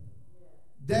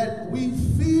that we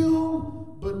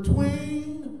feel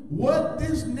between what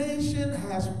this nation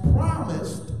has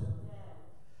promised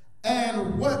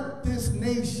and what this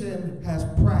nation has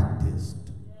practiced.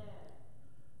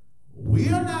 We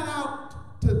are not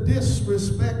out to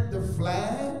disrespect the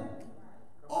flag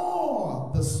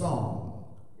or the song,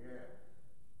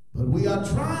 but we are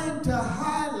trying to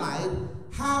highlight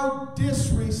how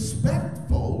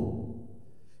disrespectful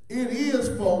it is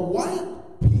for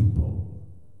white people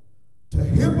to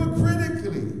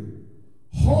hypocritically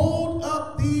hold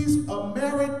up these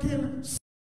American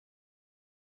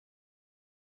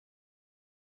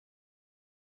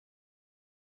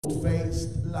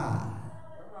faced lie.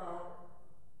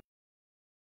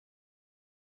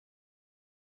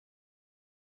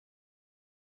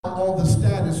 On the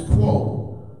status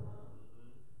quo.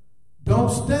 Don't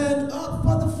stand up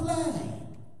for the flag.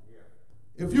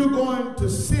 If you're going to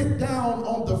sit down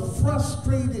on the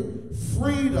frustrated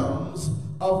freedoms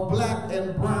of black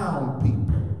and brown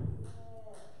people,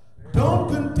 don't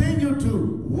continue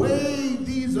to wave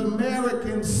these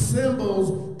American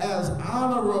symbols as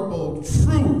honorable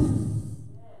truth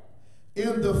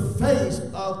in the face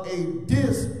of a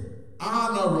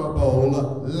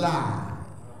dishonorable lie.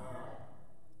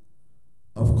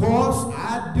 Of course,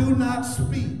 I do not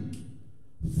speak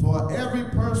for every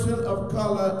person of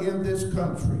color in this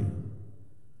country,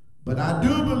 but I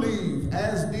do believe,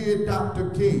 as did Dr.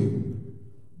 King,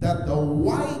 that the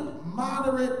white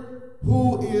moderate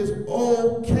who is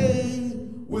okay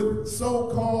with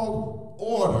so-called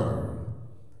order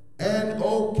and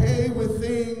okay with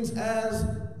things as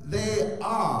they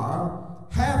are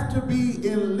have to be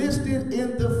enlisted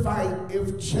in the fight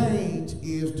if change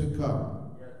is to come.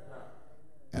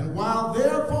 And while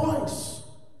their voice,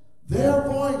 the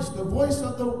voice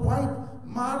of the white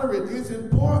moderate is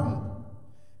important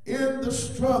in the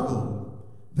struggle,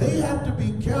 they have to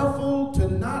be careful to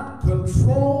not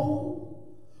control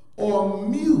or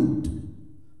mute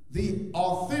the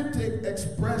authentic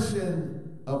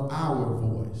expression of our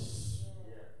voice.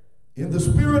 In the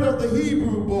spirit of the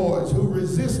Hebrew boys who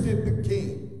resisted the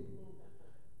king,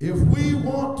 if we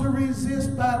want to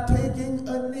resist by taking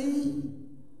a knee,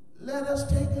 let us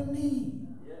take a knee.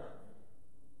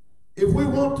 If we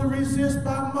want to resist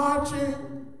by marching,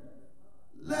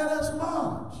 let us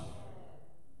march.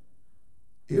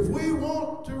 If we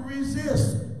want to resist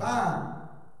resist by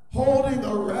holding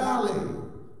a rally,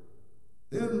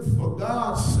 then for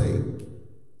God's sake,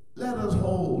 let us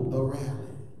hold a rally.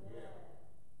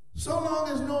 So long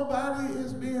as nobody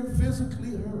is being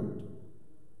physically hurt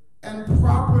and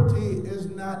property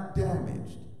is not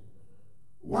damaged,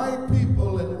 white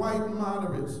people and white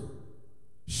moderates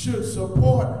should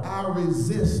support our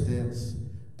resistance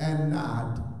and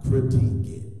not critique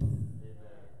it.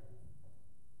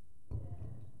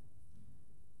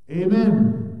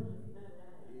 Amen.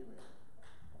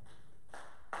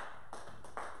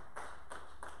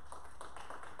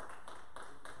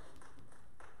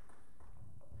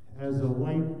 As a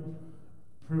white,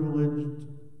 privileged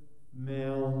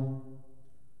male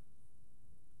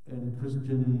and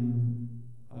Christian,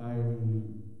 I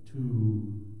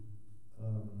too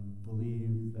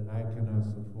believe that I cannot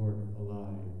support a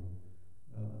lie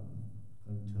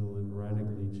until it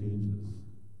radically changes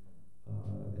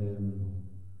and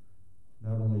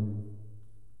not only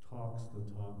talks the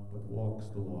talk but walks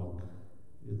the walk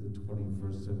in the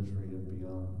 21st century and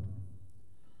beyond.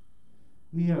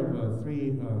 We have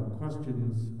three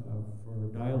questions for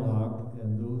dialogue,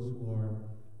 and those who are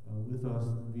with us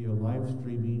via live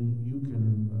streaming, you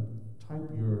can type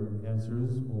your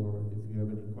answers, or if you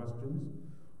have any questions,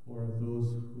 or if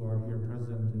those who are here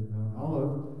present in Mount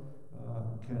Olive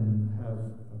can have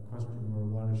a question or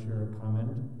want to share a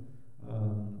comment,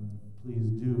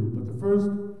 please do. But the first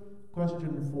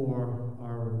question for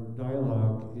our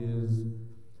dialogue is,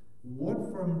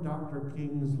 what from Dr.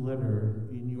 King's letter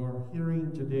in your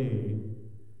hearing today,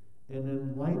 and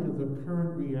in light of the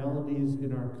current realities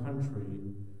in our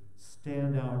country,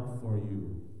 stand out for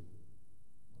you?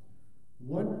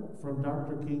 What from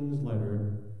Dr. King's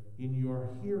letter in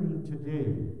your hearing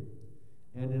today,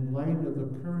 and in light of the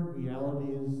current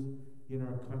realities in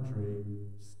our country,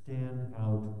 stand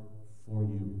out for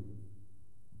you?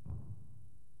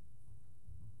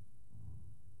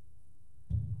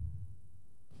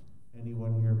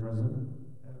 Anyone here present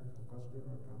have a question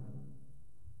or comment?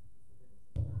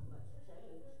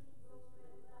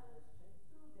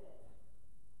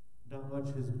 Not much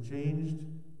has changed.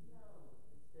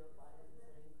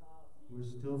 We're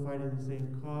still fighting the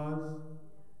same cause.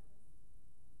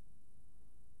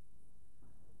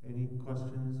 Any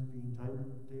questions being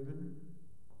typed, David?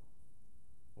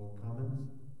 Or comments?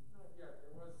 Not yet.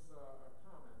 There was a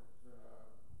comment.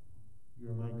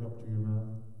 Your mic up to your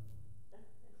mouth.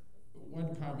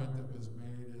 One comment that was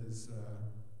made is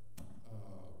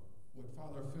what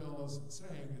Father Phil is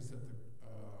saying is that the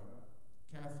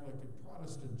Catholic and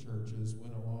Protestant churches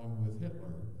went along with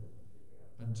Hitler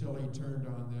until he turned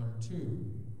on them too.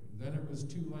 Then it was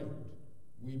too late.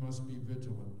 We must be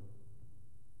vigilant.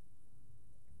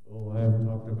 Oh, I have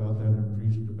talked about that and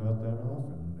preached about that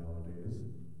often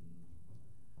nowadays.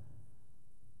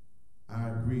 I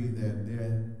agree that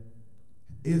there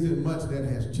isn't much that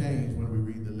has changed when we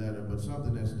read the letter, but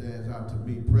something that stands out to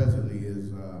me presently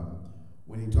is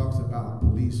when he talks about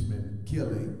policemen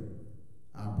killing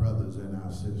our brothers and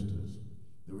our sisters.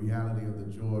 The reality of the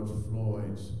George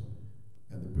Floyds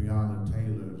and the Breonna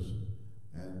Taylors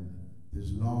and this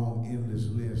long, endless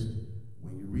list.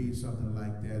 When you read something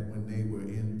like that, when they were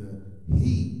in the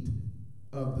heat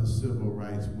of the civil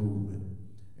rights movement.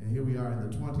 And here we are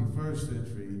in the 21st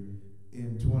century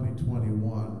in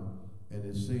 2021, and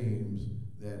it seems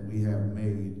that we have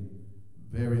made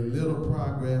very little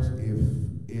progress, if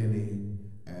any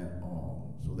at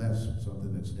all. So that's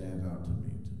something that stands out to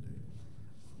me today.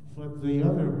 But the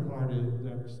other part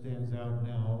that stands out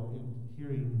now in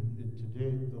hearing it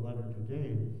today, the letter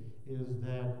today, is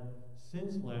that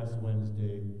since last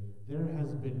Wednesday, there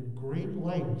has been great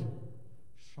light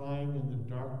shining in the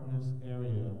darkness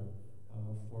area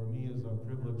for me as a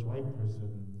privileged white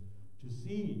person to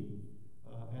see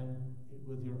and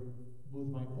with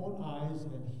my own eyes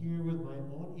and hear with my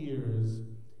own ears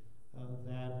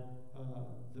that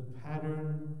the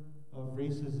pattern of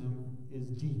racism is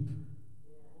deep.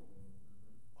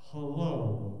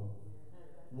 Hello.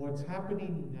 What's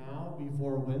happening now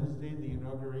before Wednesday, the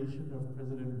inauguration of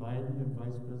President Biden and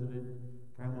Vice President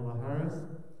Kamala Harris,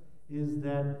 is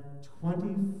that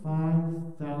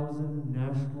 25,000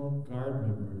 National Guard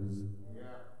members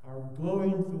are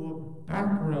going through a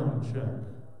background check.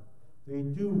 They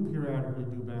do periodically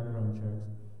do background checks,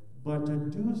 but to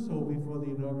do so before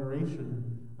the inauguration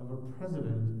of a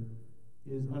president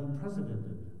is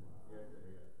unprecedented.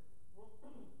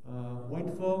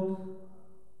 White folk,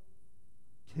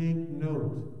 take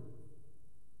note.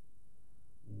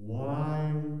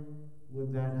 Why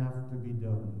would that have to be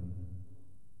done?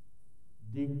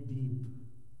 Dig deep.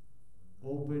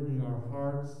 Open your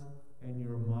hearts and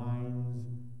your minds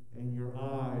and your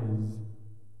eyes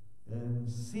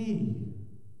see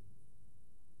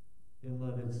and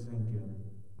let it sink in.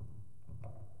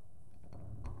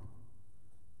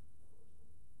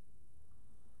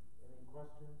 Any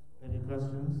questions? Any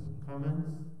questions? Comments?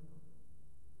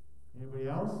 Anybody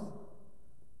else?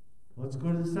 Let's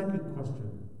go to the second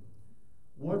question.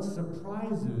 What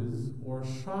surprises or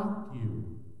shocked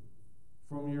you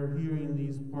from your hearing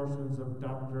these portions of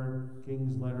Dr.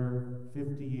 King's letter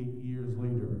 58 years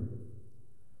later?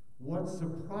 What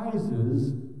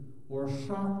surprises or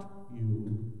shocked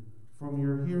you from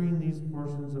your hearing these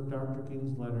portions of Dr.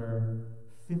 King's letter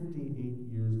 58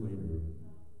 years later?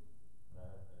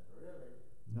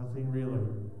 Nothing really.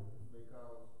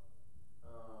 Because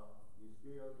you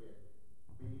still get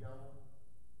beat on,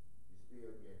 you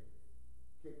still get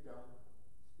kicked on,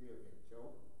 still get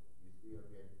choked, you still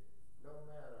get, no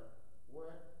matter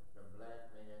what the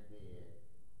black man did.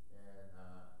 And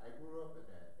I grew up in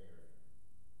that area.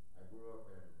 I grew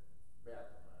up in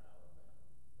Baltimore, Alabama,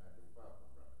 not too far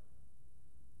from Raleigh.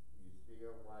 You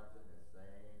still watching the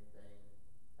same thing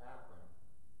happen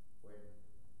when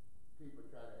people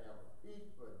try to have a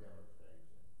peaceful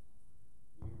demonstration.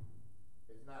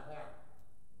 It's not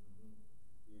happening.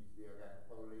 You still got the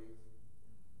police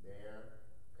there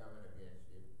coming against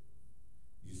you.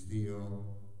 You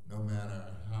still, no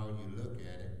matter how you look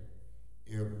at it,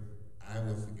 if I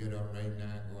was to get up right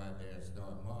now and go out there and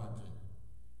start marching,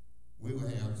 we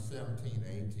would have 17 or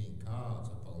 18 cars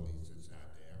of police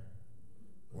out there.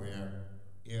 Where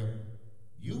if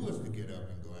you was to get up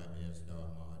and go out there and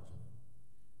start marching,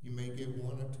 you may get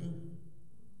one or two.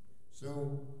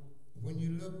 So when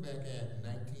you look back at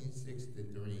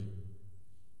 1963,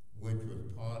 which was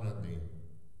part of the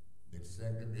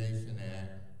Segregation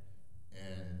Act,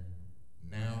 and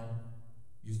now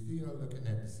you're still looking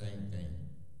at the same thing.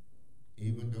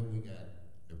 Even though we got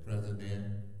the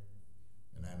president,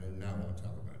 and I do not want to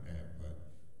talk about that,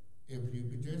 but if you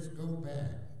could just go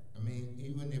back, I mean,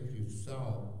 even if you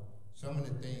saw some of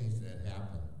the things that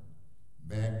happened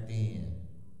back then,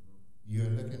 you're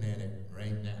looking at it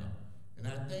right now. And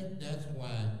I think that's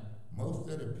why most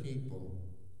of the people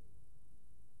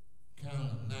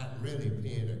kind of not really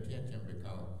paying attention,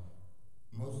 because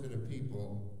most of the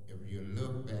people, if you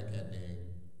look back at their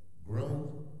growth,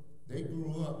 they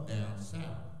grew up down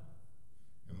south.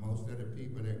 And most of the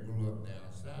people that grew up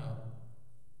down south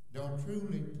don't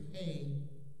truly pay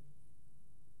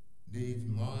these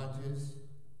marches,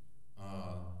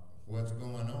 what's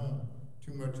going on,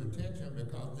 too much attention,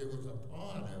 because they was a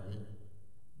part of it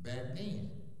back then.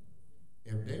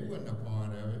 If they wasn't a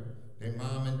part of it, their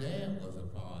mom and dad was a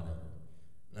part of it.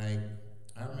 Like,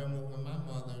 I remember when my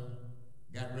mother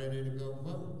got ready to go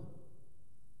vote,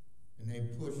 and they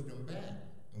pushed them back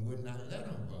and would not let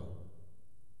them vote,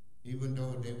 even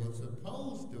though they were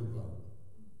supposed to vote.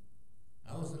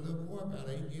 I was a little boy, about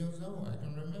 8 years old. I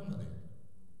can remember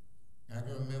that. I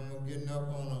can remember getting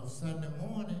up on a Sunday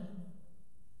morning,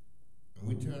 and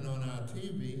we turned on our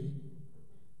TV,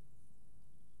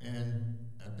 and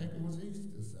I think it was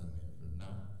Easter Sunday, if I'm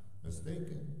not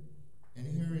mistaken, and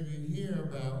hear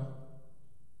about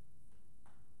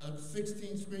a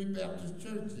 16th Street Baptist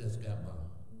Church just got bombed.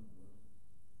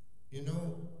 You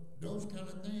know, those kind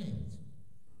of things.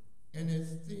 And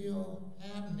it's still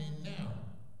happening now.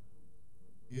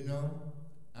 You know,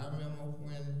 I remember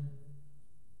when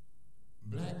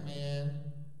black man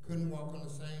couldn't walk on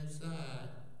the same side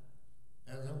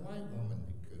as a white woman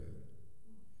could.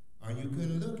 Or you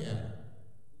couldn't look at her.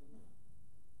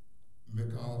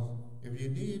 Because if you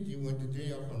did, you went to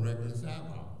jail for reckless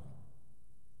alcohol.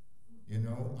 You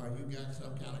know, or you got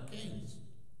some kind of case.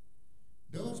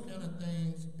 Those kind of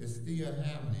things is still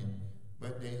happening,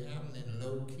 but they're happening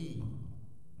low key.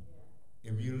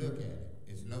 If you look at it,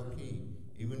 it's low key.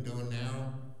 Even though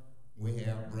now we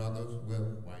have brothers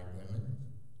with white women,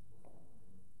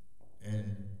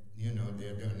 and you know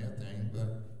they're doing their thing,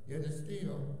 but yet it's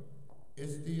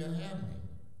still happening,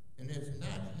 and it's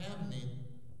not happening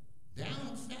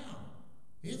down south.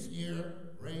 It's here,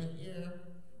 right here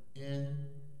in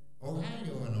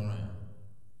Ohio and around.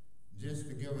 Just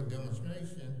to give a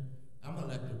demonstration, I'm an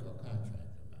electrical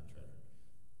contractor by trade.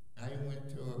 I went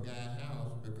to a guy's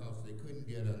house because they couldn't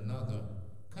get another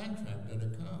contractor to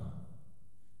come.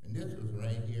 And this was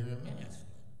right here in Massillon.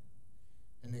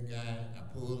 And the guy, I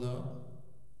pulled up,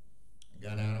 I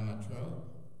got out of my truck,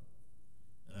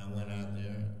 and I went out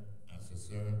there. I said,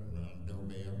 sir, rang the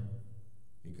doorbell.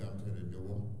 He come to the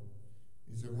door.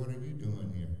 He said, what are you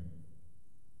doing here?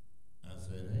 I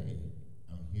said, hey,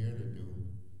 I'm here to do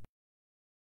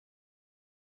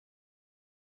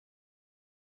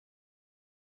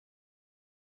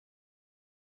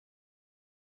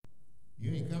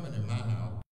you ain't coming in my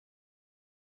house.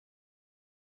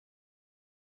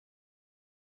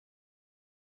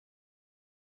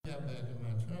 got back in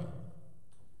my truck,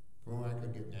 before I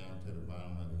could get down to the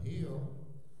bottom of the hill,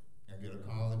 I get a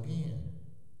call again.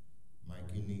 Mike,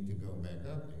 you need to go back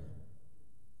up there.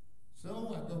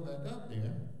 So I go back up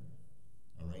there,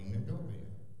 I ring the doorbell.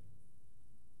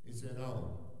 He said,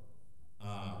 oh,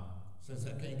 since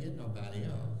I can't get nobody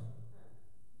else,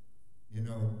 you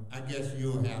know, I guess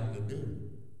you'll have to do.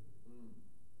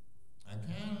 I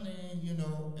kind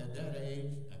of, at that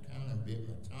age, I kind of bit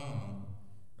my tongue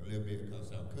a little bit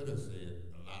because I could have said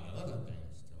a lot of other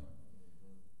things to him.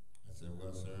 I said,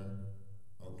 well, sir,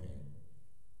 okay.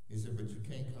 He said, but you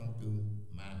can't come through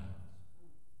my house.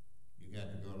 You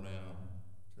got to go around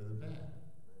to the back.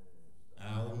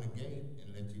 I'll open the gate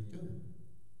and let you through.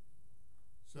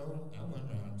 So I went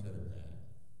around to the back.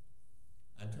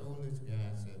 I told this guy,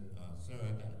 I said, sir,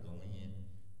 I got to go in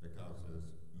because it's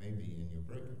maybe in your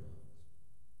breaker box.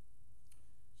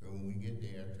 So when we get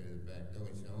there to the back door,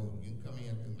 he said, oh, you can come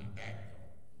in through my back door.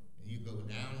 And you go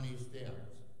down these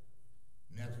steps.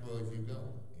 And that's as far as you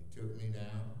go. He took me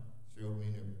down, showed me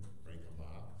the breaker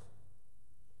box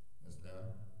and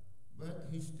stuff. But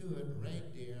he stood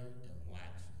right there and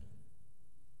watched me.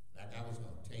 Like I was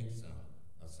going to take some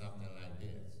or something like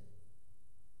this.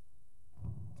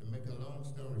 To make a long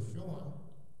story short,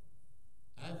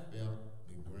 I felt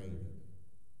degraded.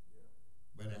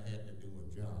 But I had to do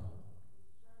a job.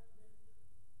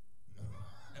 No,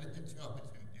 I didn't charge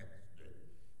him extra.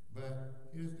 But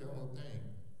here's the whole thing.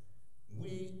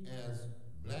 We as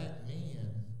black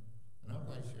men, and I'm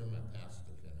quite sure my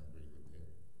pastor can agree with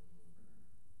this,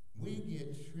 we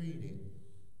get treated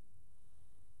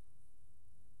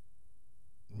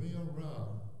real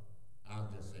rough, I'll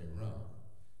just say rough,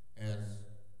 as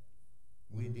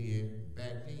we did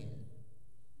back then.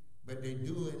 But they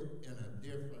do it in a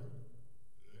different,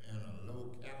 in a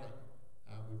locality,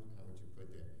 how would you put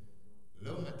that?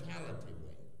 Low mentality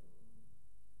way.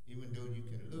 Even though you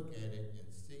can look at it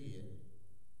and see it,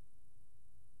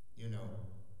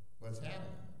 what's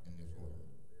happening in this world.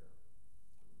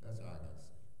 That's all I got to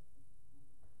say.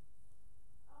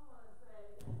 I want to say,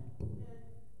 in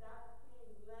Dr.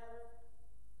 King's letter,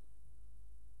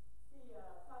 he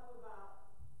talked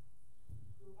about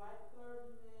the white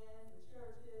clergymen, the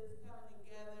churches coming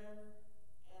together,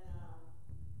 and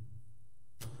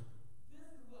this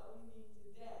is what we need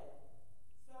today.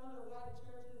 Some of the white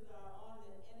churches are on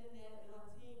the internet and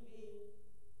on TV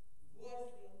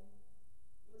voicing,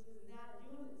 which is not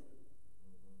unity.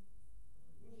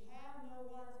 We have no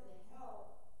one to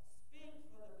help speak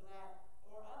for the black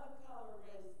or other colored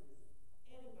races,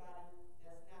 anybody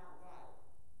that's not white.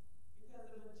 Because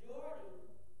the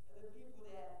majority of the people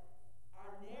that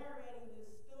are narrating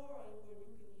this story where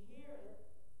you can hear it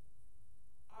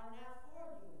are not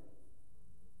for unity.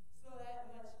 So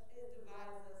that much, it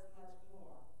divides us much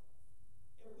more.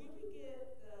 If we could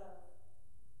get the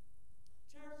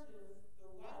churches, the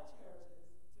white churches,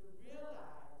 to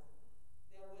realize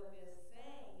that what they're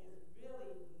saying is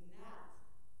really not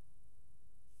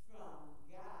from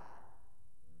God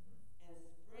and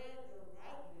spread the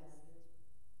right message,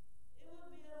 it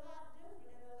would be a lot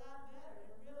different and a lot better.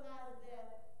 And realize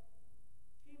that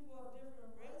people of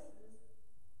different races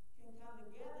can come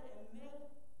together and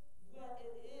make what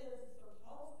it is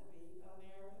supposed to be,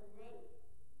 America great,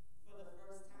 for the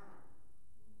first time.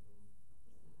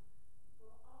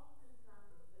 Well, all this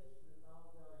conversation is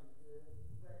all well and good,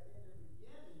 but in the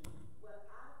beginning, what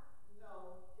I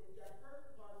know is that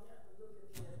first of all, you have to look at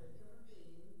me as a human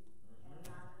being and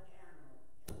not an animal.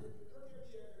 And when you look at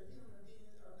me as a human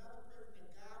being, another person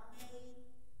that God made,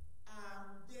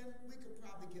 then we could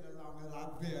probably get along a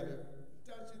lot better,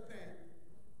 don't you think?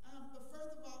 But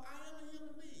first of all, I am a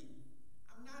human being.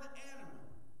 I'm not an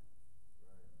animal.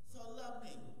 So love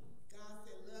me. God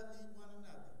said, love ye one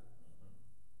another.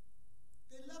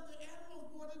 They love their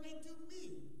animals more than they do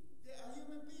me. They're a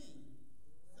human being.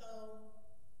 So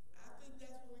I think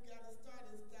that's where we got to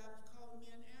start, is stop calling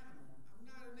me an animal. I'm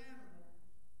not an animal.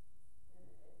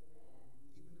 Even though I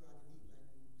can eat like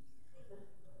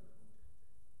one.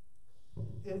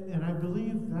 And I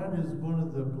believe that is one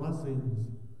of the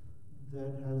blessings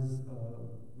that has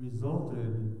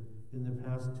resulted in the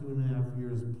past 2.5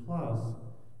 years plus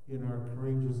in our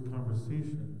courageous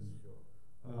conversations,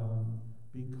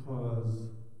 because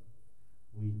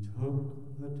we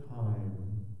took the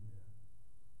time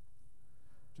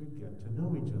to get to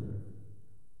know each other,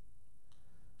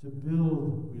 to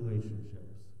build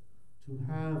relationships, to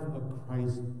have a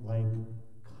Christ-like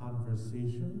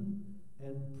conversation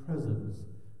and presence.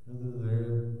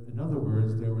 In other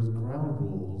words, there was ground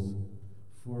rules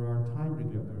for our time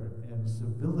together, and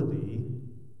civility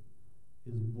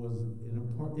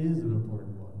is an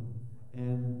important one,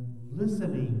 and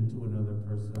listening to another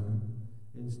person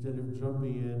instead of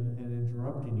jumping in and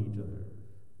interrupting each other,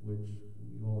 which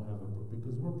we all have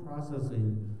because we're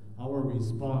processing our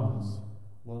response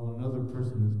while another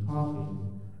person is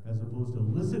talking, as opposed to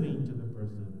listening to the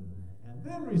person and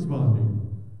then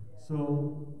responding.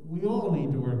 So we all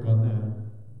need to work on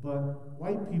that, but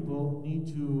white people need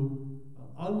to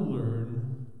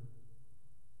unlearn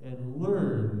and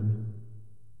learn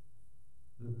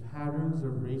the patterns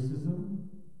of racism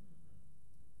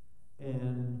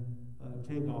and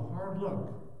take a hard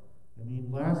look. I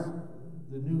mean,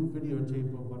 the new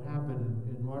videotape of what happened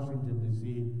in Washington,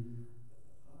 D.C.,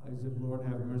 I said, Lord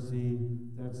have mercy,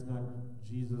 that's not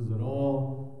Jesus at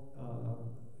all.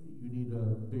 You need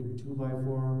a big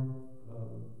 2x4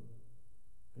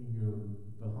 in your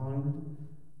behind.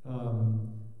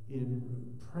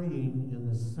 In praying in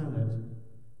the Senate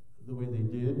the way they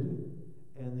did,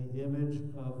 and the image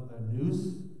of a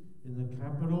noose in the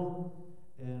Capitol,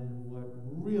 and what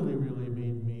really, really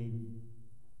made me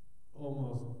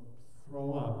almost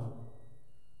throw up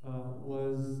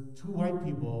was two white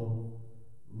people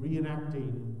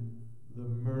reenacting the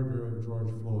murder of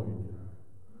George Floyd.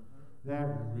 That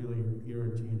really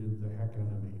irritated the heck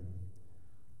out of me.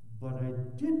 But I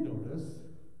did notice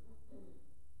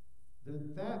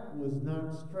that that was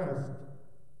not stressed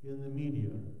in the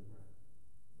media.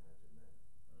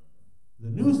 The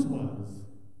news was,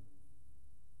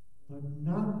 but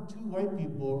not two white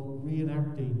people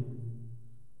reenacting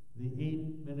the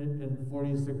 8-minute and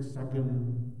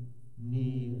 46-second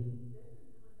knee.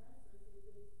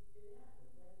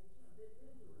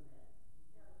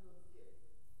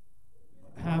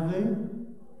 Have they?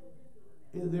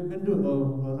 They've been doing,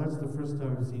 oh, well, that's the first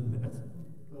time I've seen that.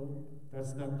 So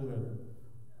that's not good.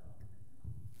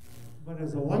 But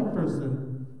as a white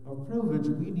person of privilege,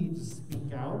 we need to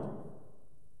speak out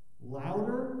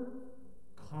louder,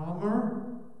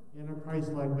 calmer, in a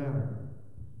Christ-like manner.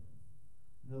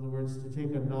 In other words, to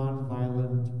take a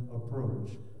non-violent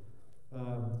approach.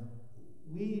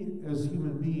 We, as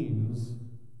human beings,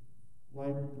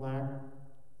 white, black,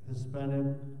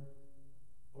 Hispanic,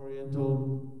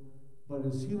 Oriental, but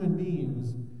as human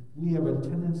beings, we have a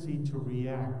tendency to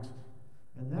react.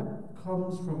 And that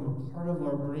comes from a part of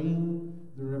our brain,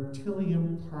 the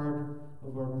reptilian part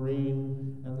of our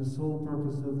brain, and the sole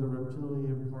purpose of the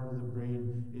reptilian part of the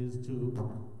brain is to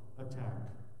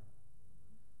attack.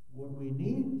 What we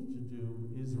need to do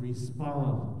is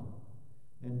respond.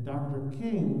 And Dr.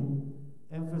 King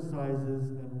emphasizes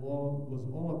and was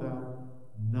all about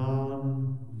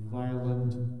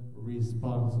non-violent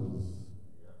responses.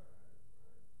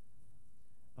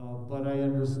 But I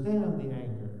understand the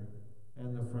anger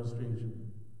and the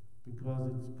frustration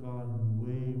because it's gone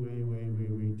way, way, way, way,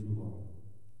 way too long.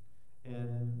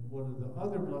 And one of the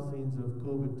other blessings of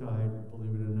COVID time,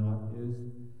 believe it or not, is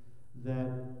that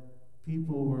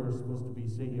people were supposed to be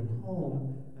staying at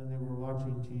home and they were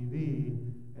watching TV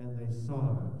and they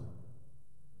saw it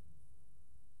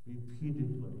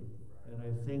repeatedly. And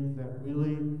I think that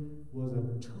really was a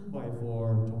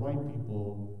 2x4 to white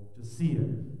people to see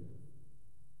it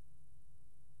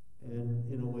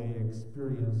and in a way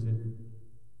experience it,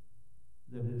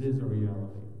 that it is a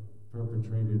reality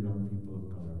perpetrated on people of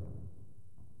color.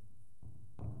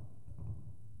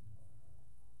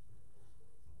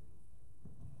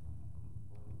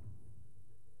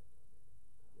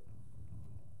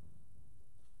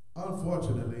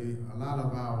 Unfortunately, a lot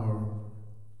of our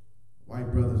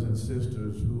white brothers and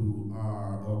sisters who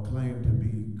are or claim to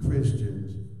be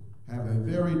Christians have a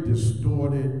very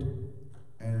distorted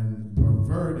and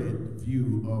perverted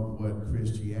view of what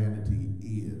Christianity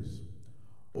is,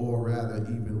 or rather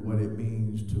even what it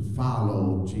means to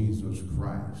follow Jesus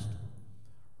Christ.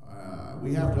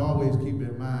 We have to always keep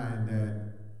in mind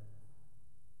that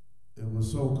it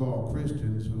was so-called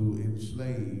Christians who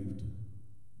enslaved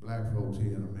black folks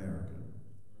here in America.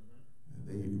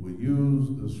 They would use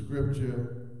the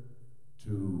scripture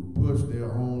to push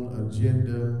their own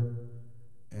agenda,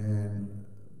 and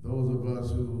those of us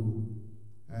who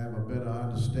have a better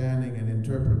understanding and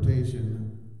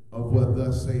interpretation of what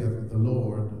thus saith the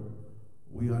Lord,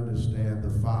 we understand the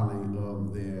folly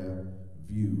of their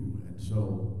view. And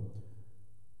so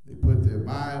they put their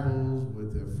Bibles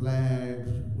with their flags,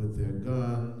 with their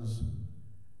guns,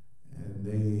 and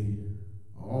they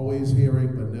are always hearing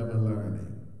but never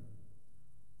learning,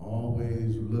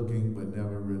 always looking but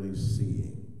never really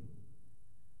seeing.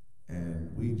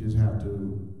 And we just have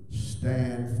to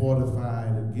stand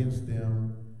fortified against them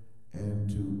and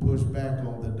to push back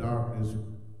on the darkness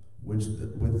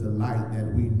with the light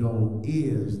that we know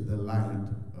is the light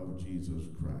of Jesus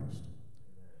Christ.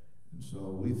 And so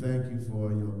we thank you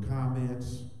for your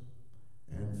comments.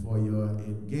 and for your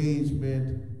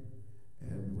engagement.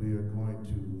 And we are going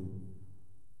to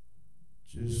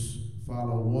just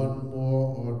follow one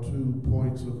more or 2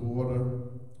 points of order.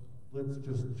 Let's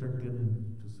just check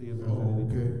in to see if there's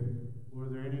anything. Okay. Were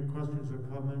there any questions or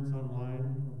comments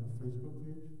online on the Facebook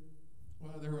page?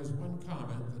 Well, there was one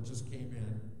comment that just came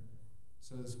in. It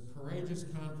says, "Courageous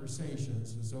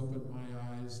Conversations has opened my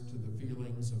eyes to the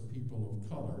feelings of people of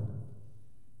color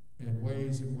and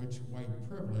ways in which white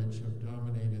privilege have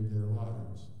dominated their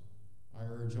lives. I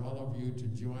urge all of you to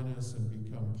join us and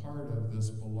become part of this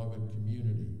beloved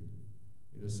community.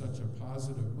 It is such a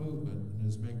positive movement and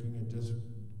is making a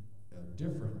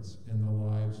difference in the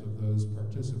lives of those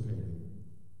participating."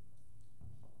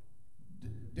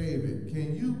 David,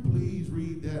 can you please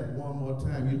read that one more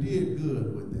time? You did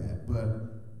good with that,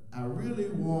 but I really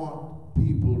want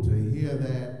people to hear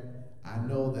that. I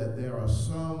know that there are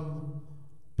some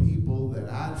people that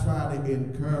I try to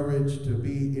encourage to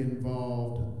be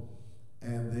involved,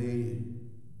 and they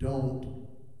don't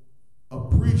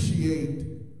appreciate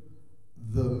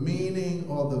the meaning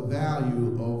or the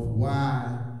value of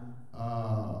why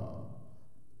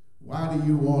do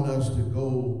you want us to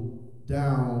go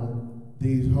down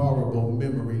these horrible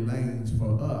memory lanes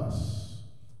for us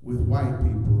with white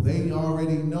people. They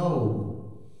already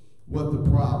know what the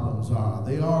problems are.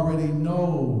 They already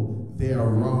know they're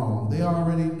wrong. They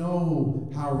already know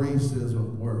how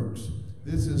racism works.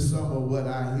 This is some of what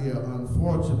I hear,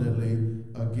 unfortunately,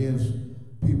 against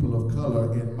people of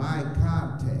color in my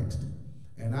context.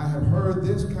 And I have heard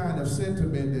this kind of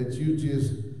sentiment that you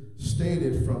just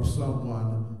stated from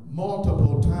someone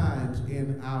multiple times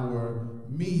in our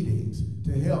meetings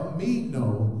to help me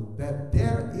know that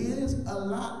there is a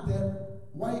lot that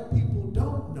white people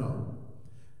don't know.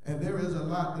 And there is a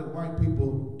lot that white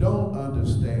people don't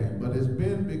understand. But it's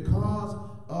been because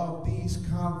of these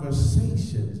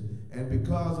conversations and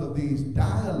because of these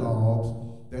dialogues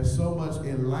that so much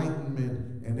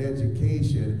enlightenment and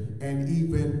education and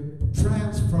even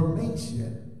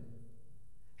transformation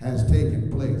has taken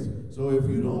place. So if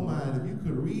you don't mind, if you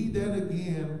could read that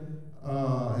again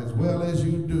as well as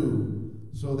you do,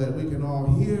 so that we can all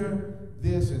hear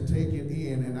this and take it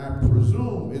in. And I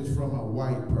presume it's from a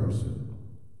white person.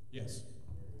 Yes.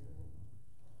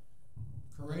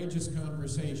 Courageous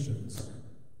Conversations.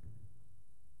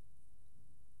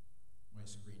 My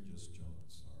screen just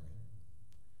jumped, sorry.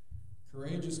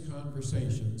 Courageous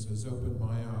Conversations has opened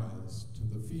my eyes to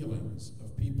the feelings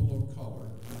of people of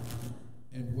color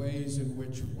and ways in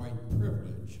which white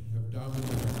privilege have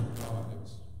dominated their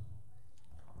lives.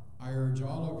 I urge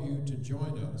all of you to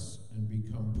join us and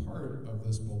become part of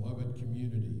this beloved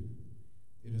community.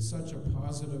 It is such a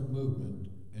positive movement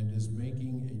and is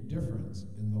making a difference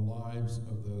in the lives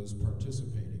of those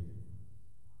participating.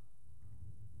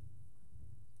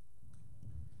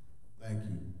 Thank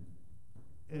you.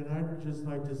 And I'd just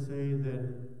like to say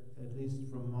that, at least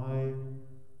from my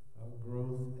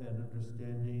growth and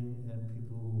understanding, and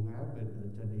people who have been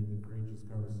attending the Courageous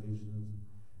Conversations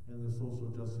and the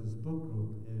Social Justice Book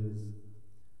Group, is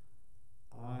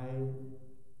I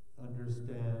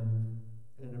understand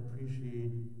and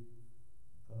appreciate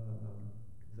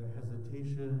the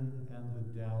hesitation and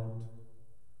the doubt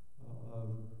of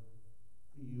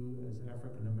you as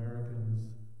African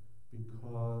Americans,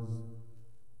 because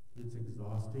it's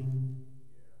exhausting,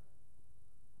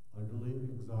 utterly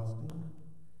exhausting.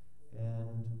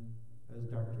 And as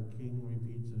Dr. King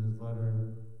repeats in his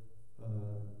letter,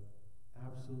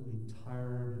 absolutely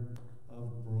tired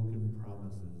of broken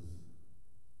promises.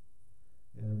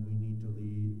 And we need to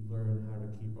learn how to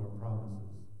keep our promises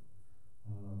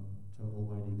to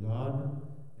Almighty God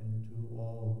and to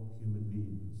all human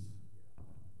beings.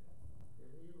 Can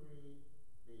you read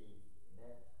the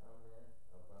next comment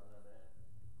up under that?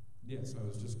 Yes, I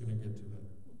was just going to get to that.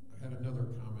 I had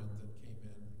another comment that came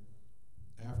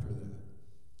in after that.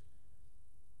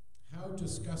 How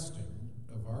disgusting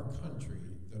of our country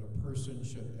that a person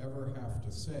should ever have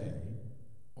to say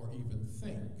or even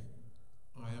think,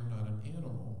 "I am not an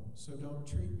animal, so don't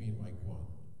treat me like one."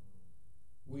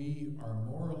 We are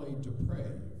morally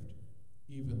depraved,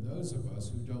 even those of us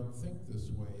who don't think this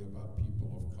way about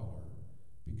people of color,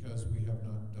 because we have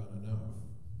not done enough.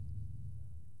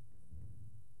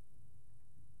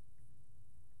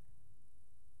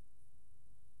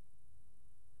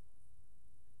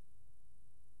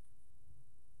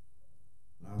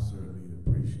 I certainly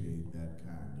appreciate that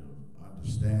kind of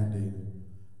understanding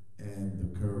and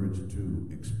the courage to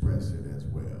express it as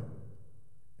well.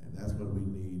 And that's what we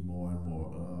need more and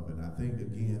more of. And I think,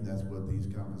 again, that's what these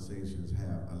conversations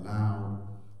have allowed,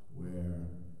 where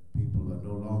people are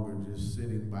no longer just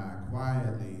sitting by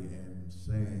quietly and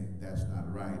saying that's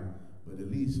not right, but at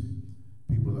least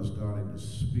people are starting to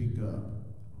speak up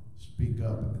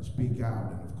and speak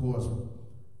out. And of course,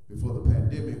 before the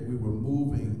pandemic, we were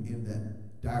moving in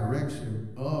that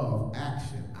direction of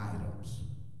action items.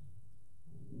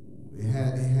 It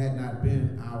had not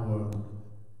been our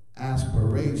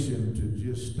aspiration to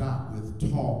just stop with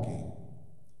talking.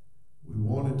 We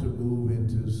wanted to move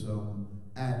into some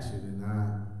action, and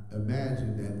I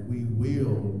imagine that we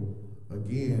will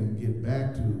again get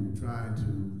back to trying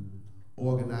to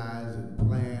organize and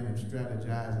plan and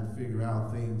strategize and figure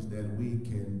out things that we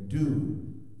can do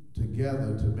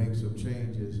together to make some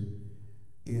changes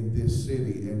in this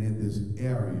city and in this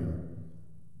area.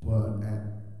 But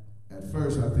at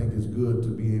first, I think it's good to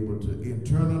be able to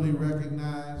internally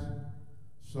recognize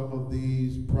some of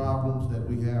these problems that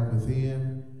we have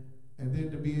within, and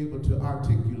then to be able to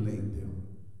articulate them,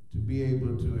 to be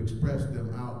able to express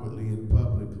them outwardly and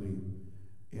publicly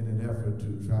in an effort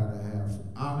to try to have some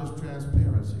honest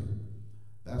transparency.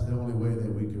 That's the only way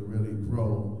that we can really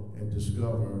grow and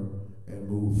discover and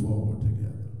move forward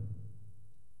together.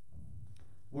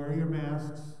 Wear your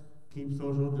masks, keep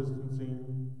social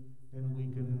distancing, and we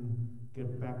can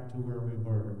get back to where we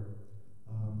were.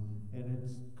 And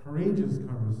it's courageous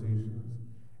conversations,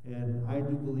 and I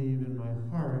do believe in my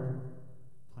heart,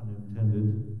 pun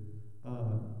intended,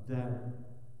 that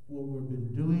what we've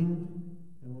been doing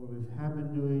and what we have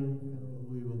been doing and what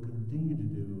we will continue to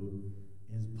do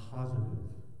is positive.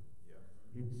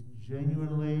 Yeah. It's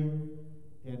genuinely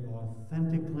and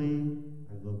authentically,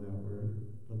 I love that word,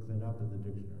 look that up in the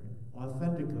dictionary.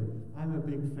 Authentically, I'm a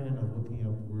big fan of looking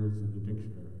up words in the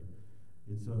dictionary.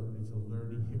 It's a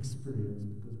learning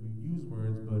experience because we use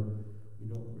words, but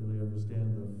we don't really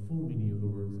understand the full meaning of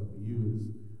the words that we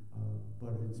use.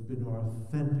 But it's been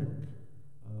authentic,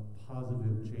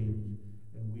 positive change,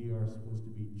 and we are supposed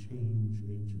to be change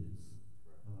agents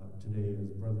today as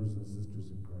brothers and sisters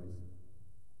in Christ.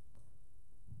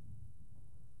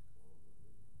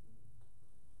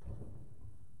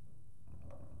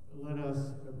 Let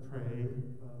us pray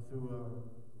through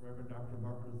Reverend Dr.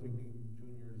 Martin Luther King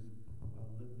Jr.'s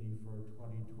litany for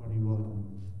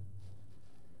 2021.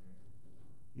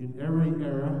 In every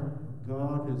era,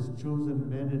 God has chosen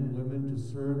men and women to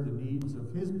serve the needs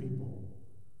of his people.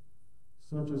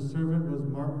 Such a servant was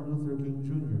Martin Luther King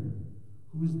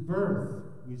Jr., whose birth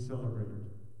we celebrate.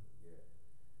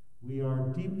 We are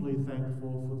deeply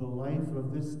thankful for the life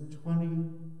of this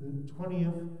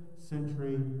 20th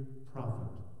century prophet.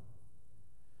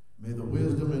 May the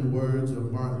wisdom and words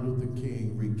of Martin Luther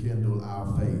King rekindle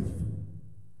our faith.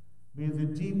 May the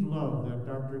deep love that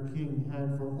Dr. King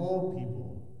had for all people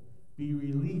be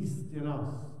released in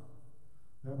us,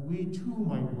 that we too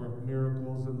might work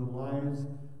miracles in the lives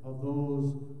of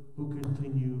those who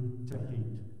continue to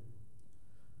hate.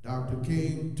 Dr.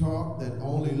 King taught that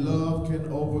only love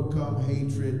can overcome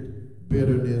hatred,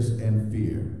 bitterness, and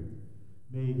fear.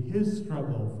 May his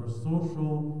struggle for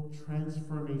social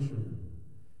transformation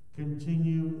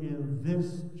continue in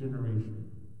this generation.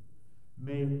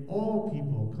 May all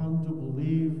people come to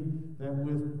believe that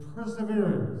with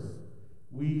perseverance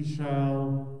we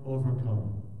shall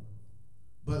overcome.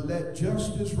 But let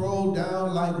justice roll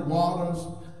down like waters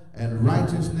and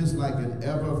righteousness like an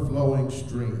ever-flowing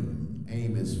stream.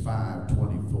 Amos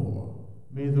 5:24.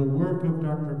 May the work of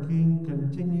Dr. King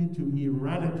continue to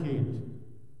eradicate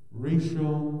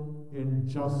racial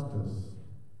injustice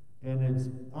and its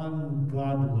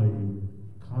ungodly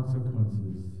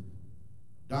consequences.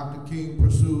 Dr. King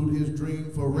pursued his dream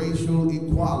for racial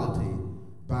equality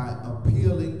by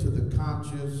appealing to the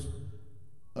conscience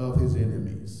of his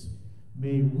enemies.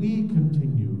 May we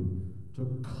continue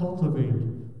to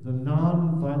cultivate the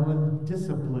nonviolent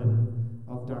discipline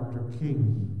of Dr.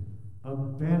 King,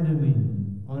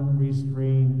 abandoning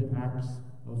unrestrained acts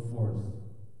of force.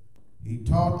 He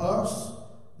taught us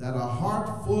that a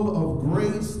heart full of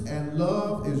grace and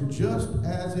love is just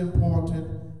as important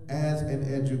as an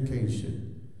education.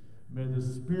 May the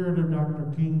spirit of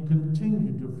Dr. King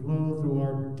continue to flow through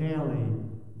our daily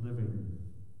living.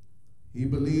 He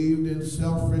believed in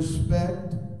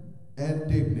self-respect and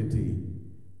dignity,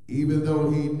 even though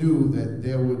he knew that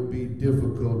there would be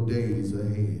difficult days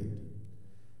ahead.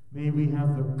 May we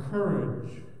have the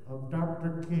courage of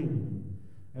Dr. King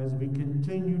as we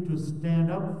continue to stand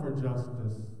up for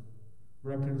justice,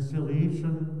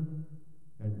 reconciliation,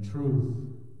 and truth,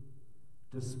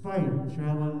 despite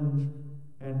challenge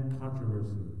and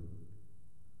controversy.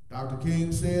 Dr.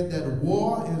 King said that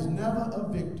war is never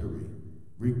a victory,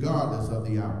 regardless of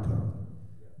the outcome.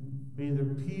 May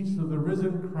the peace of the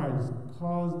risen Christ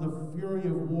cause the fury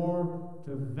of war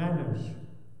to vanish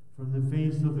from the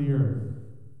face of the earth.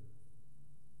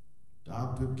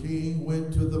 Dr. King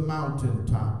went to the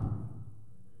mountaintop.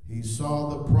 He saw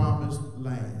the promised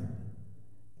land,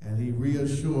 and he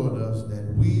reassured us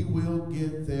that we will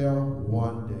get there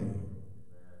one day.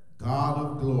 God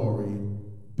of glory,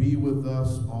 be with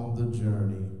us on the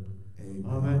journey. Amen.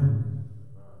 Amen.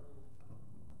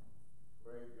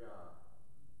 Great job.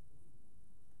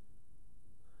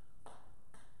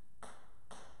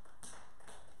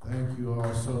 Thank you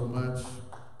all so much.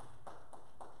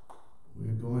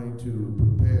 We're going to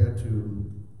prepare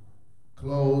to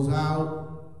close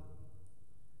out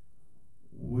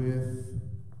with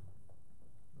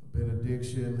a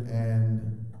benediction,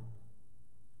 and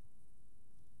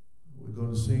we're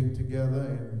going to sing together,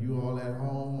 and you all at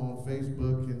home on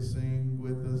Facebook can sing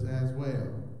with us as well.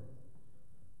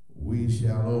 We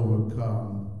shall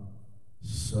overcome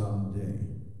someday.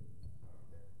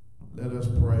 Let us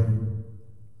pray.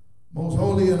 Most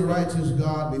holy and righteous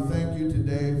God, we thank you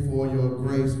today for your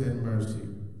grace and mercy,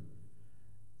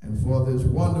 and for this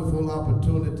wonderful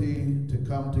opportunity to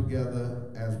come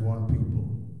together as one people.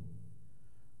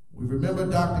 We remember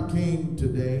Dr. King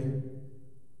today,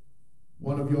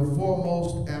 one of your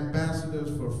foremost ambassadors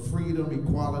for freedom,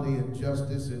 equality, and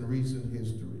justice in recent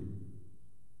history.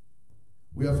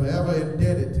 We are forever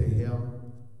indebted to him,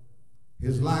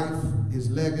 his life, his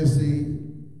legacy,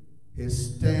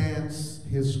 his stance,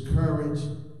 his courage,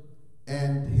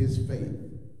 and his faith,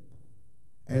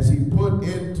 as he put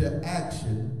into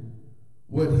action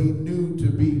what he knew to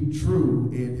be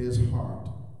true in his heart.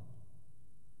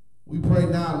 We pray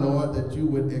now, Lord, that you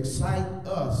would excite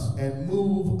us and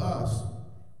move us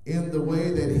in the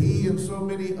way that he and so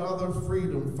many other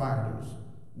freedom fighters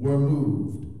were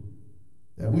moved,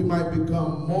 that we might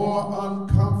become more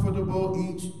uncomfortable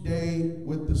each day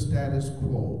with the status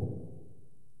quo.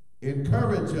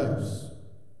 Encourage us,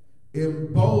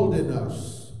 embolden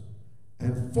us,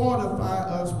 and fortify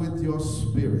us with your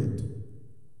spirit,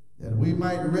 that we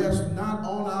might rest not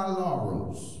on our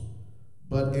laurels,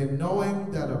 but in knowing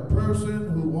that a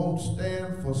person who won't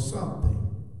stand for something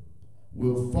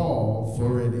will fall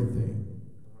for anything.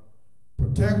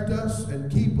 Protect us and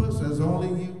keep us as only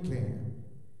you can.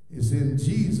 It's in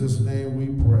Jesus' name we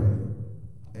pray.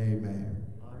 Amen.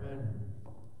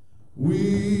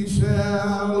 We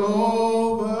shall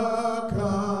overcome.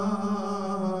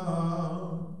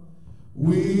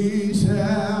 We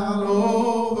shall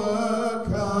overcome.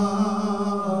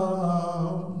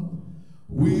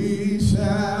 We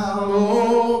shall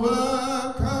overcome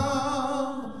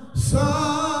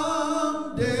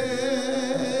someday.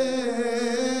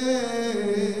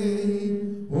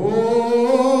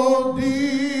 Oh,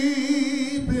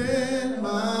 deep in my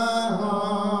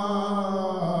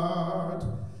heart,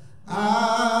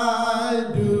 I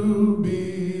do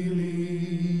believe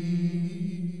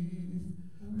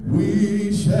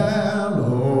we shall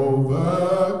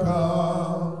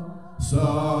overcome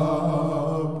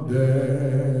someday.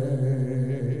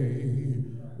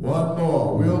 One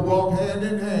more. We'll walk hand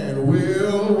in hand.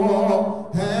 We'll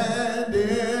walk hand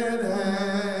in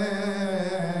hand.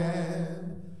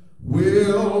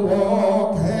 We'll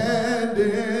walk hand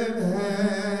in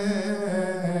hand.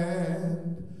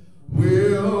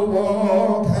 We'll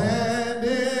walk hand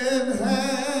in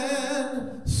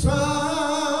hand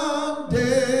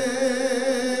someday.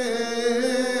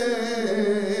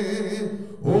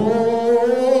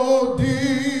 Oh,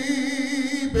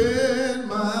 deep in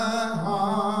my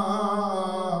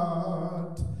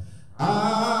heart,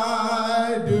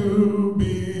 I do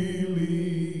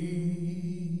believe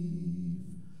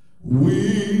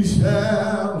we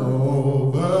shall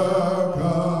overcome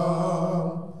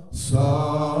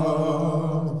someday.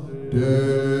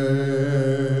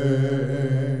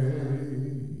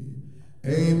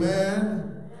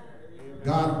 Amen.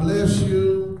 God bless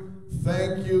you.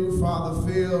 Thank you, Father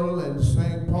Phil and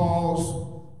St.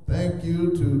 Paul's. Thank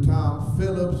you to Tom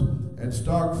Phillips and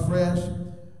Stark Fresh,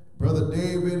 Brother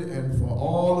David, and for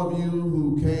all of you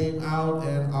who came out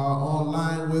and are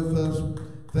online with us.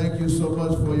 Thank you so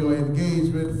much for your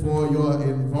engagement, for your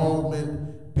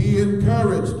involvement. Be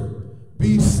encouraged,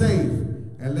 be safe,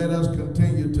 and let us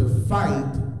continue to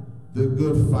fight the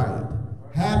good fight.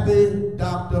 Happy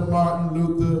Dr. Martin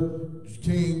Luther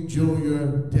King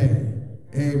Jr. Day.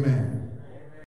 Amen.